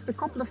takes just a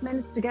couple of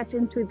minutes to get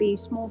into the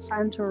small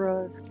center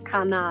of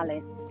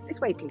Canale.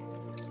 This way, please.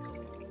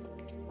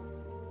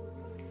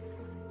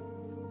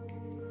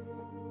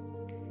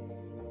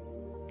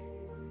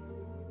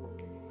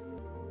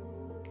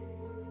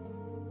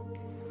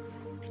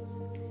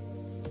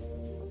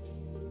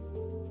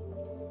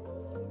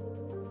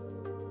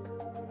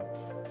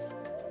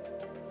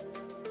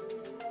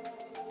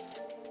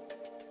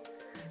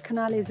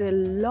 Canale is a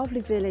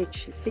lovely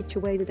village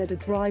situated at a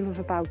drive of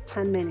about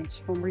 10 minutes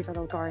from Riva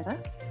del Garda.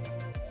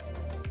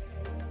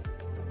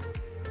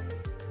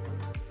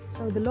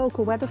 So the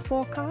local weather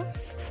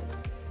forecast,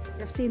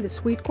 you've seen the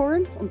sweet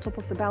corn on top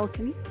of the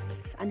balconies,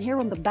 and here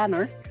on the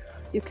banner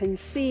you can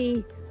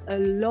see a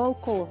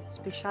local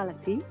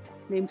specialty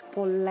named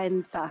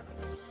polenta.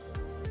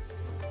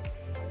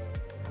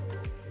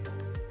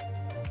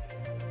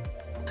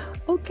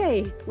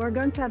 Okay, we're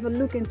going to have a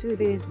look into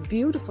this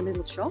beautiful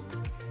little shop,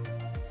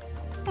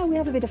 and we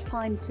have a bit of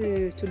time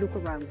to look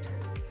around.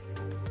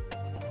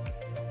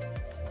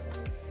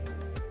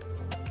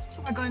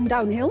 So we're going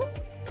downhill.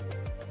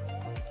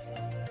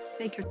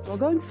 We're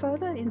going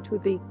further into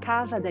the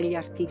Casa degli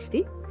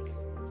Artisti.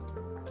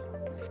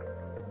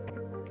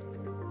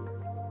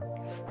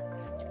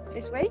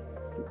 This way,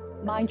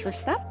 mind your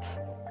step.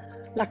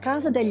 La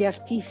Casa degli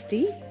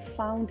Artisti,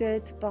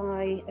 founded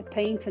by a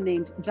painter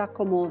named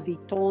Giacomo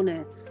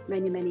Vitone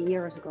many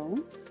years ago,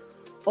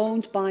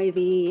 owned by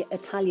the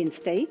Italian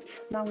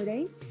state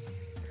nowadays.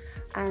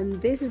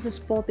 And this is a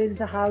spot, this is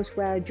a house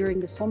where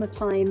during the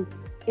summertime,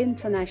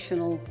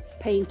 international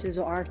painters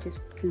or artists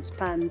can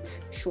spend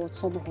short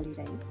summer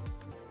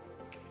holidays.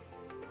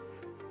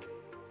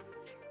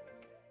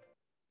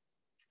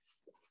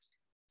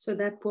 So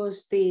that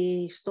was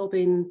the stop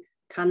in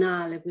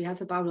Canale. We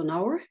have about an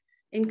hour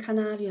in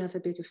Canale. You have a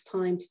bit of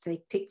time to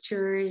take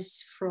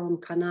pictures from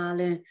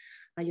Canale.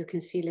 You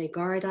can see Le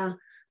Garda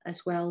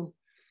as well.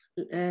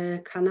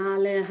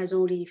 Canale has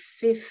only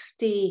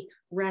 50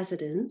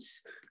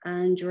 residents,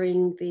 and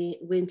during the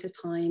winter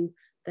time,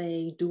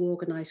 they do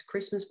organize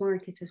Christmas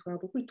markets as well,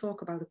 but we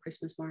talk about the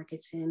Christmas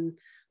markets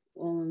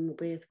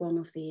with one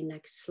of the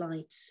next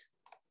slides.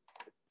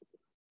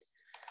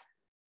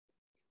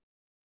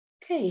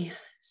 Okay,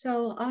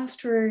 so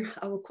after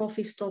our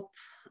coffee stop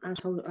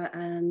at Bar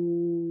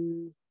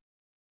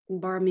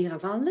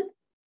Miravalle,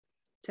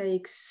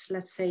 takes,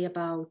 let's say,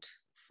 about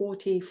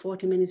 40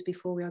 minutes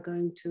before we are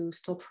going to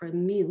stop for a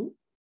meal.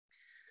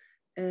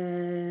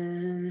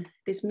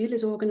 This meal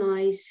is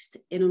organized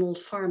in an old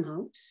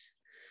farmhouse.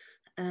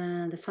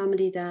 And the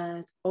family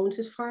that owns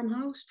this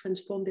farmhouse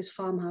transformed this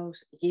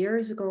farmhouse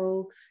years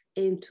ago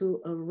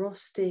into a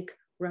rustic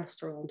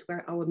restaurant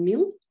where our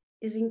meal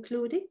is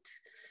included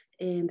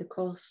in the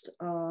cost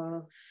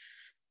of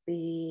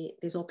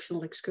this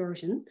optional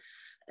excursion.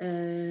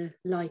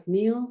 Light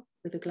meal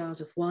with a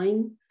glass of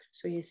wine.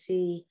 So you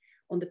see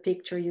on the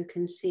picture, you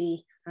can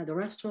see the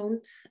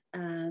restaurant,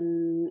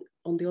 and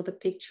on the other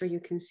picture, you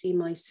can see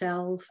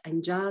myself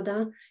and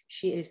Garda.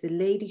 She is the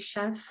lady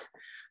chef,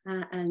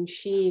 and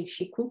she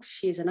cooks.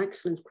 She is an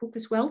excellent cook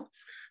as well.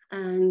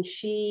 And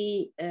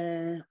she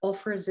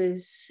offers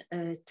us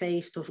a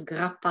taste of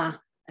grappa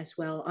as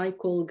well. I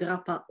call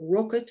grappa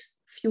rocket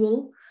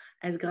fuel,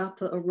 as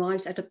grappa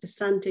arrives at a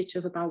percentage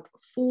of about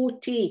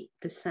 40%.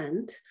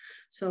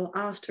 So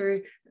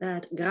after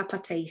that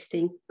grappa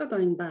tasting, we're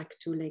going back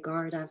to Le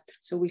Garda.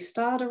 So we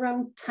start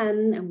around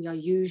 10 and we are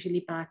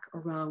usually back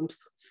around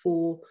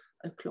 4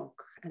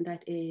 o'clock. And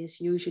that is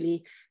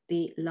usually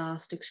the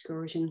last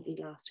excursion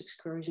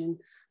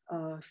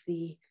of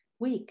the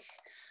week.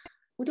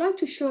 We would like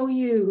to show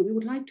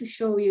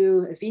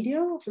you a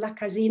video of La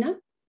Casina.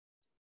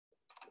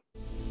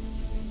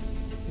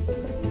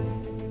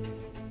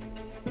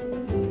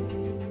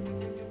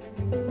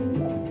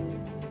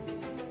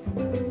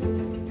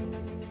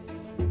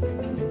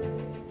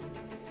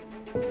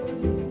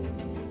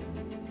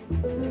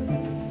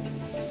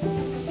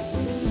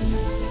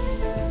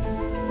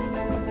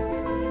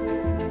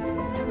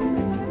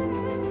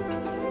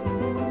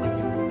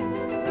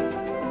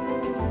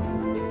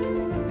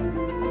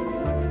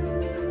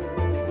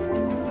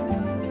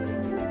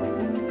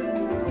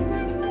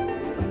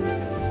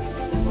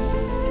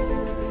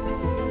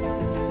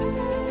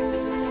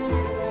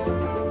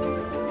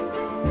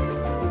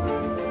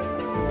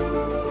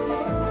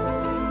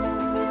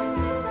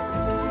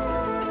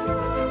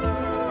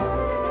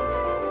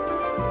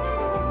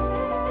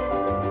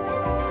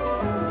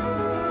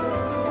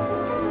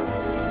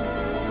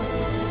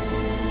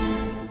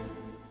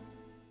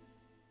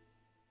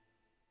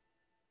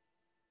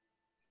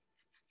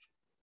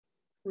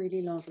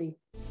 Really lovely.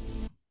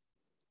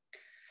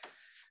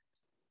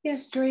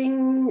 Yes,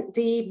 during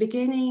the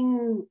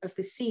beginning of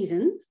the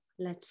season,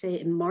 let's say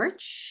in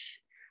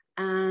March,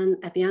 and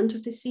at the end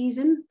of the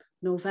season,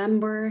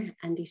 November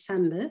and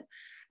December,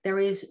 there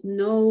is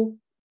no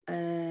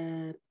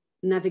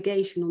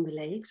navigation on the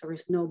lakes. There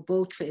is no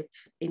boat trip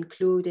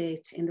included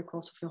in the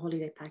cost of your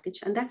holiday package.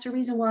 And that's the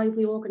reason why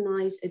we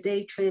organize a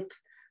day trip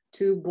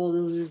to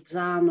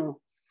Bolzano.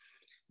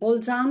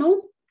 Bolzano,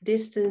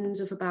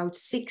 distance of about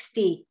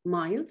 60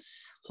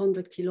 miles,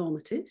 100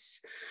 kilometers.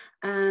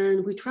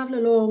 And we travel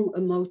along a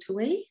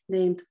motorway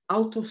named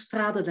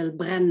Autostrada del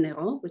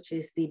Brennero, which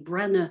is the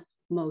Brenner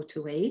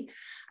motorway,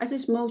 as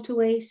this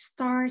motorway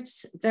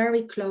starts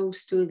very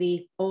close to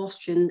the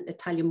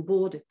Austrian-Italian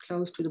border,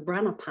 close to the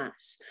Brenner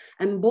Pass.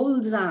 And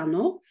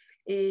Bolzano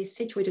is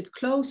situated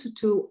closer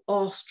to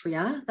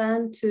Austria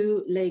than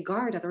to Le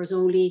Garda. There is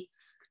only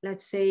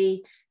let's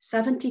say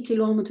 70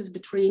 kilometers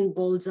between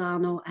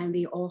Bolzano and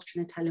the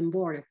Austrian-Italian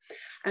border.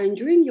 And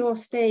during your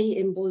stay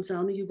in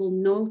Bolzano, you will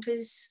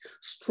notice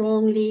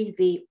strongly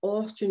the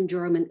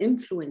Austrian-German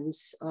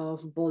influence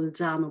of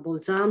Bolzano.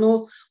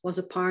 Bolzano was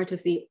a part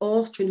of the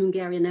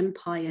Austrian-Hungarian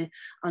Empire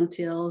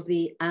until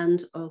the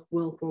end of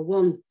World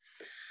War I.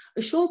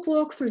 A short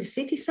walk through the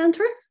city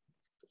center.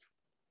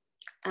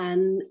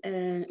 And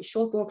a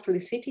short walk through the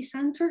city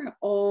center.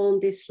 On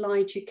this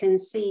slide, you can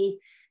see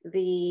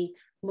the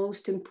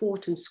most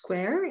important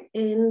square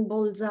in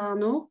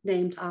Bolzano,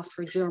 named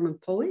after a German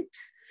poet.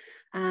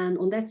 And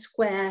on that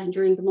square,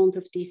 during the month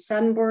of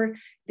December,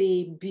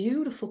 the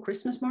beautiful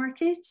Christmas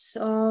markets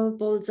of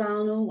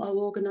Bolzano are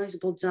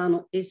organized.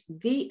 Bolzano is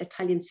the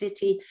Italian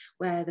city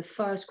where the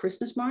first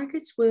Christmas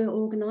markets were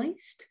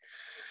organized.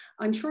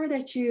 I'm sure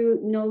that you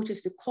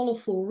noticed the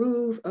colorful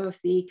roof of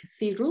the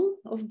Cathedral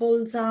of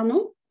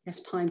Bolzano. You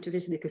have time to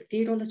visit the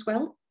cathedral as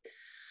well.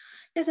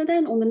 Yes, and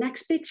then on the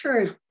next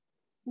picture,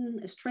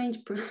 a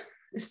strange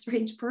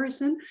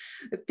person,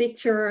 a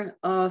picture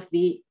of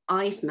the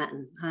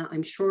Iceman.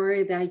 I'm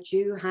sure that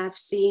you have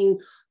seen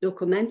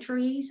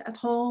documentaries at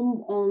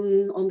home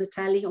on the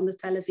telly, on the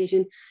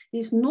television.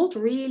 He's not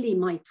really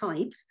my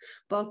type,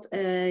 but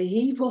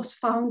he was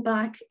found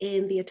back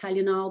in the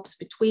Italian Alps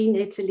between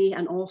Italy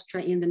and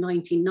Austria in the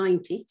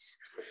 1990s.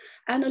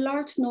 And a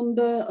large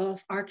number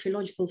of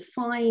archaeological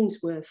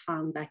finds were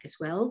found back as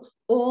well,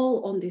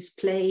 all on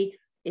display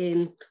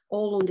in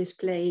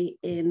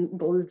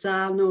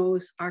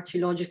Bolzano's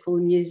Archaeological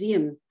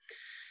Museum.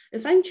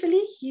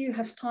 Eventually, you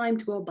have time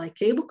to go by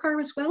cable car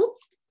as well,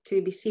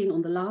 to be seen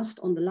on the last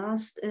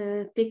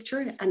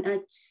picture. And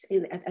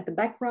at the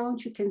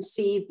background, you can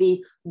see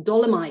the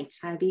Dolomites.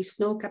 These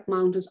snow-capped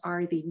mountains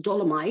are the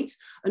Dolomites,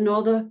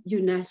 another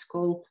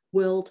UNESCO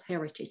World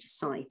Heritage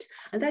Site.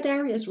 And that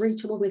area is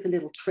reachable with a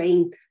little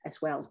train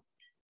as well.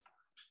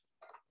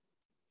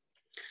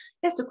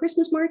 Yes, the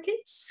Christmas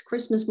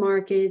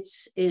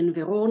markets in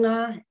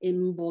Verona,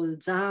 in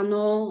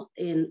Bolzano,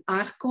 in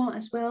Arco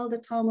as well, the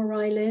town where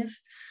I live.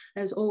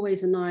 There's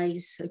always a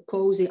nice,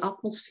 cozy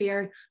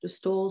atmosphere. The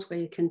stalls where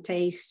you can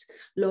taste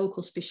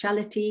local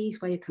specialities,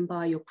 where you can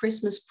buy your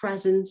Christmas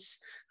presents,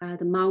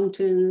 the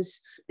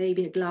mountains,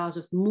 maybe a glass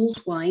of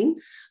mulled wine.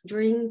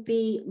 During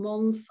the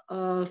month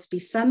of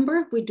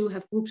December, we do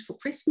have groups for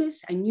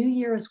Christmas and New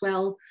Year as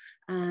well.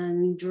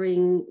 And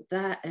during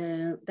that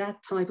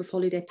type of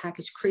holiday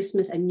package,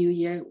 Christmas and New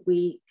Year,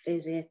 we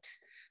visit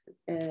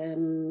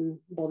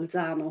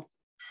Bolzano.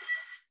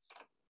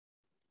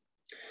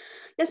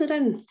 Yes, and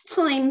then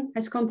time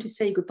has come to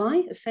say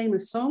goodbye, a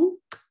famous song.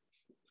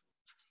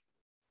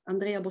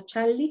 Andrea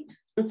Bocelli.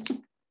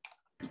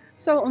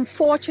 So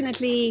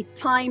unfortunately,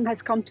 time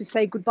has come to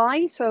say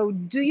goodbye. So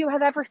do you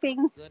have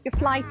everything? Your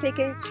flight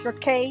tickets, your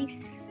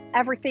case,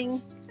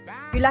 everything?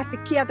 You left the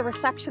key at the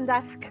reception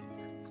desk.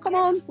 Come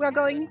on, we're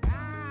going.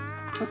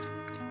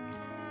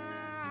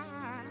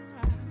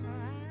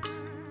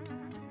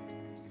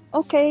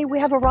 Okay, we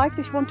have arrived.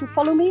 If you want to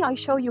follow me, I'll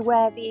show you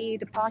where the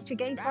departure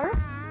gates are,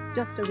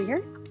 just over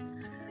here.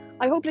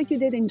 I hope that you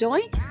did enjoy.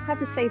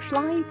 Have a safe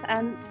flight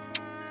and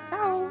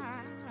ciao.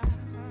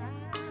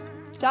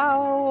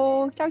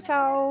 Ciao, ciao,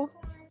 ciao.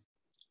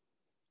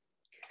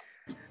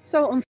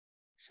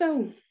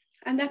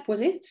 And that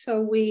was it.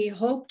 So we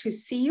hope to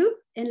see you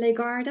in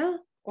Garda,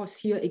 or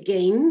see you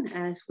again,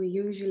 as we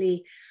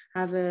usually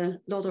have a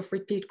lot of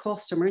repeat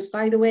customers.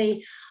 By the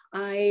way,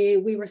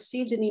 we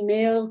received an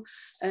email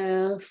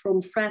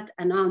from Fred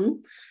and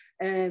Anne.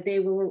 They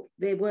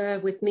were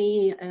with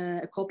me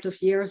a couple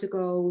of years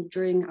ago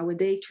during our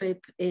day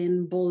trip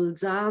in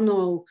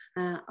Bolzano.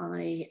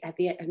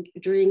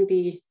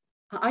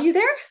 Are you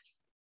there?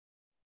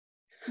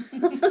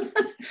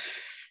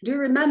 Do you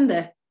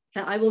remember?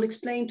 I will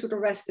explain to the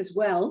rest as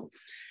well.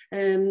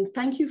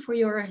 Thank you for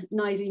your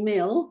nice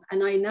email,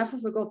 and I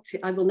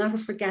will never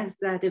forget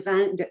that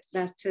event,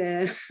 that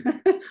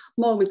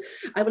moment.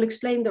 I will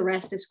explain the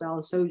rest as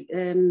well. So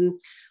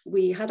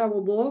we had our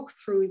walk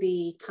through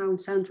the town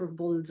center of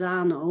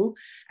Bolzano,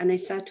 and I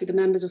said to the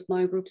members of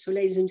my group, so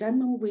ladies and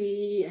gentlemen,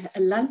 a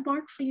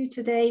landmark for you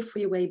today, for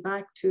your way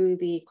back to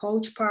the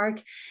coach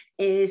park,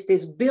 is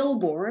this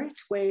billboard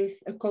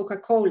with a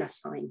Coca-Cola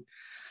sign.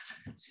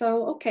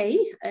 So, okay,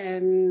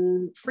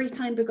 free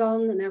time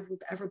begun, and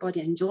everybody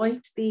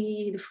enjoyed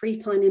the free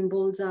time in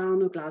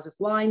Bolzano, a glass of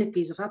wine, a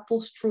piece of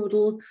apple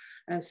strudel,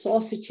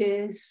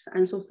 sausages,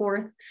 and so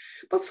forth.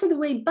 But for the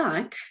way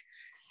back,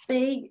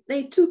 they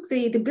took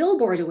the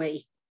billboard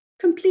away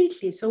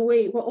completely. So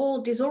we were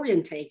all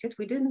disorientated.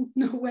 We didn't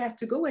know where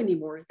to go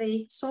anymore.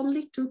 They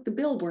suddenly took the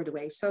billboard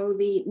away. So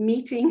the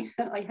meeting,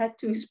 I had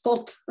to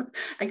spot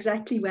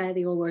exactly where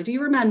they all were. Do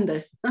you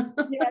remember?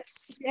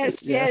 Yes,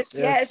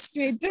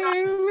 we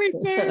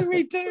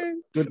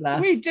do. Good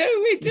laugh. We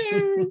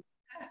do.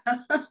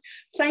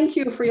 Thank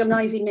you for your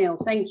nice email.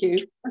 Thank you.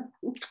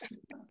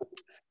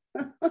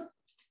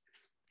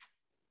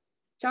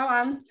 Ciao,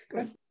 Anne.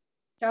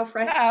 Ciao,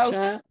 Fred.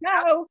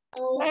 Ciao.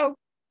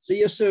 See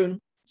you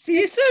soon. See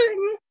you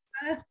soon.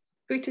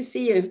 Good to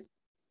see you.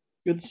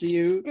 Good to see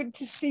you. Good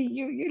to see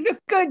you. You look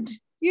good.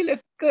 You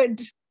look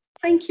good.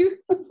 Thank you.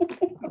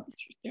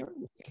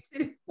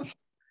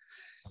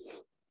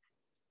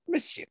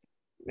 Miss you.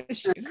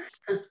 Miss you.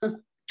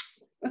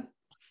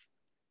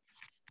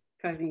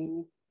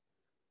 Karin.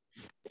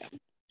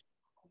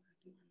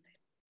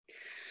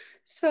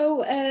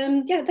 So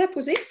yeah, that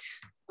was it.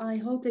 I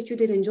hope that you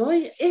did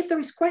enjoy. If there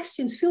is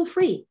questions, feel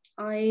free.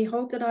 I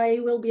hope that I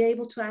will be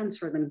able to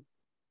answer them.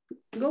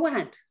 Go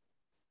ahead.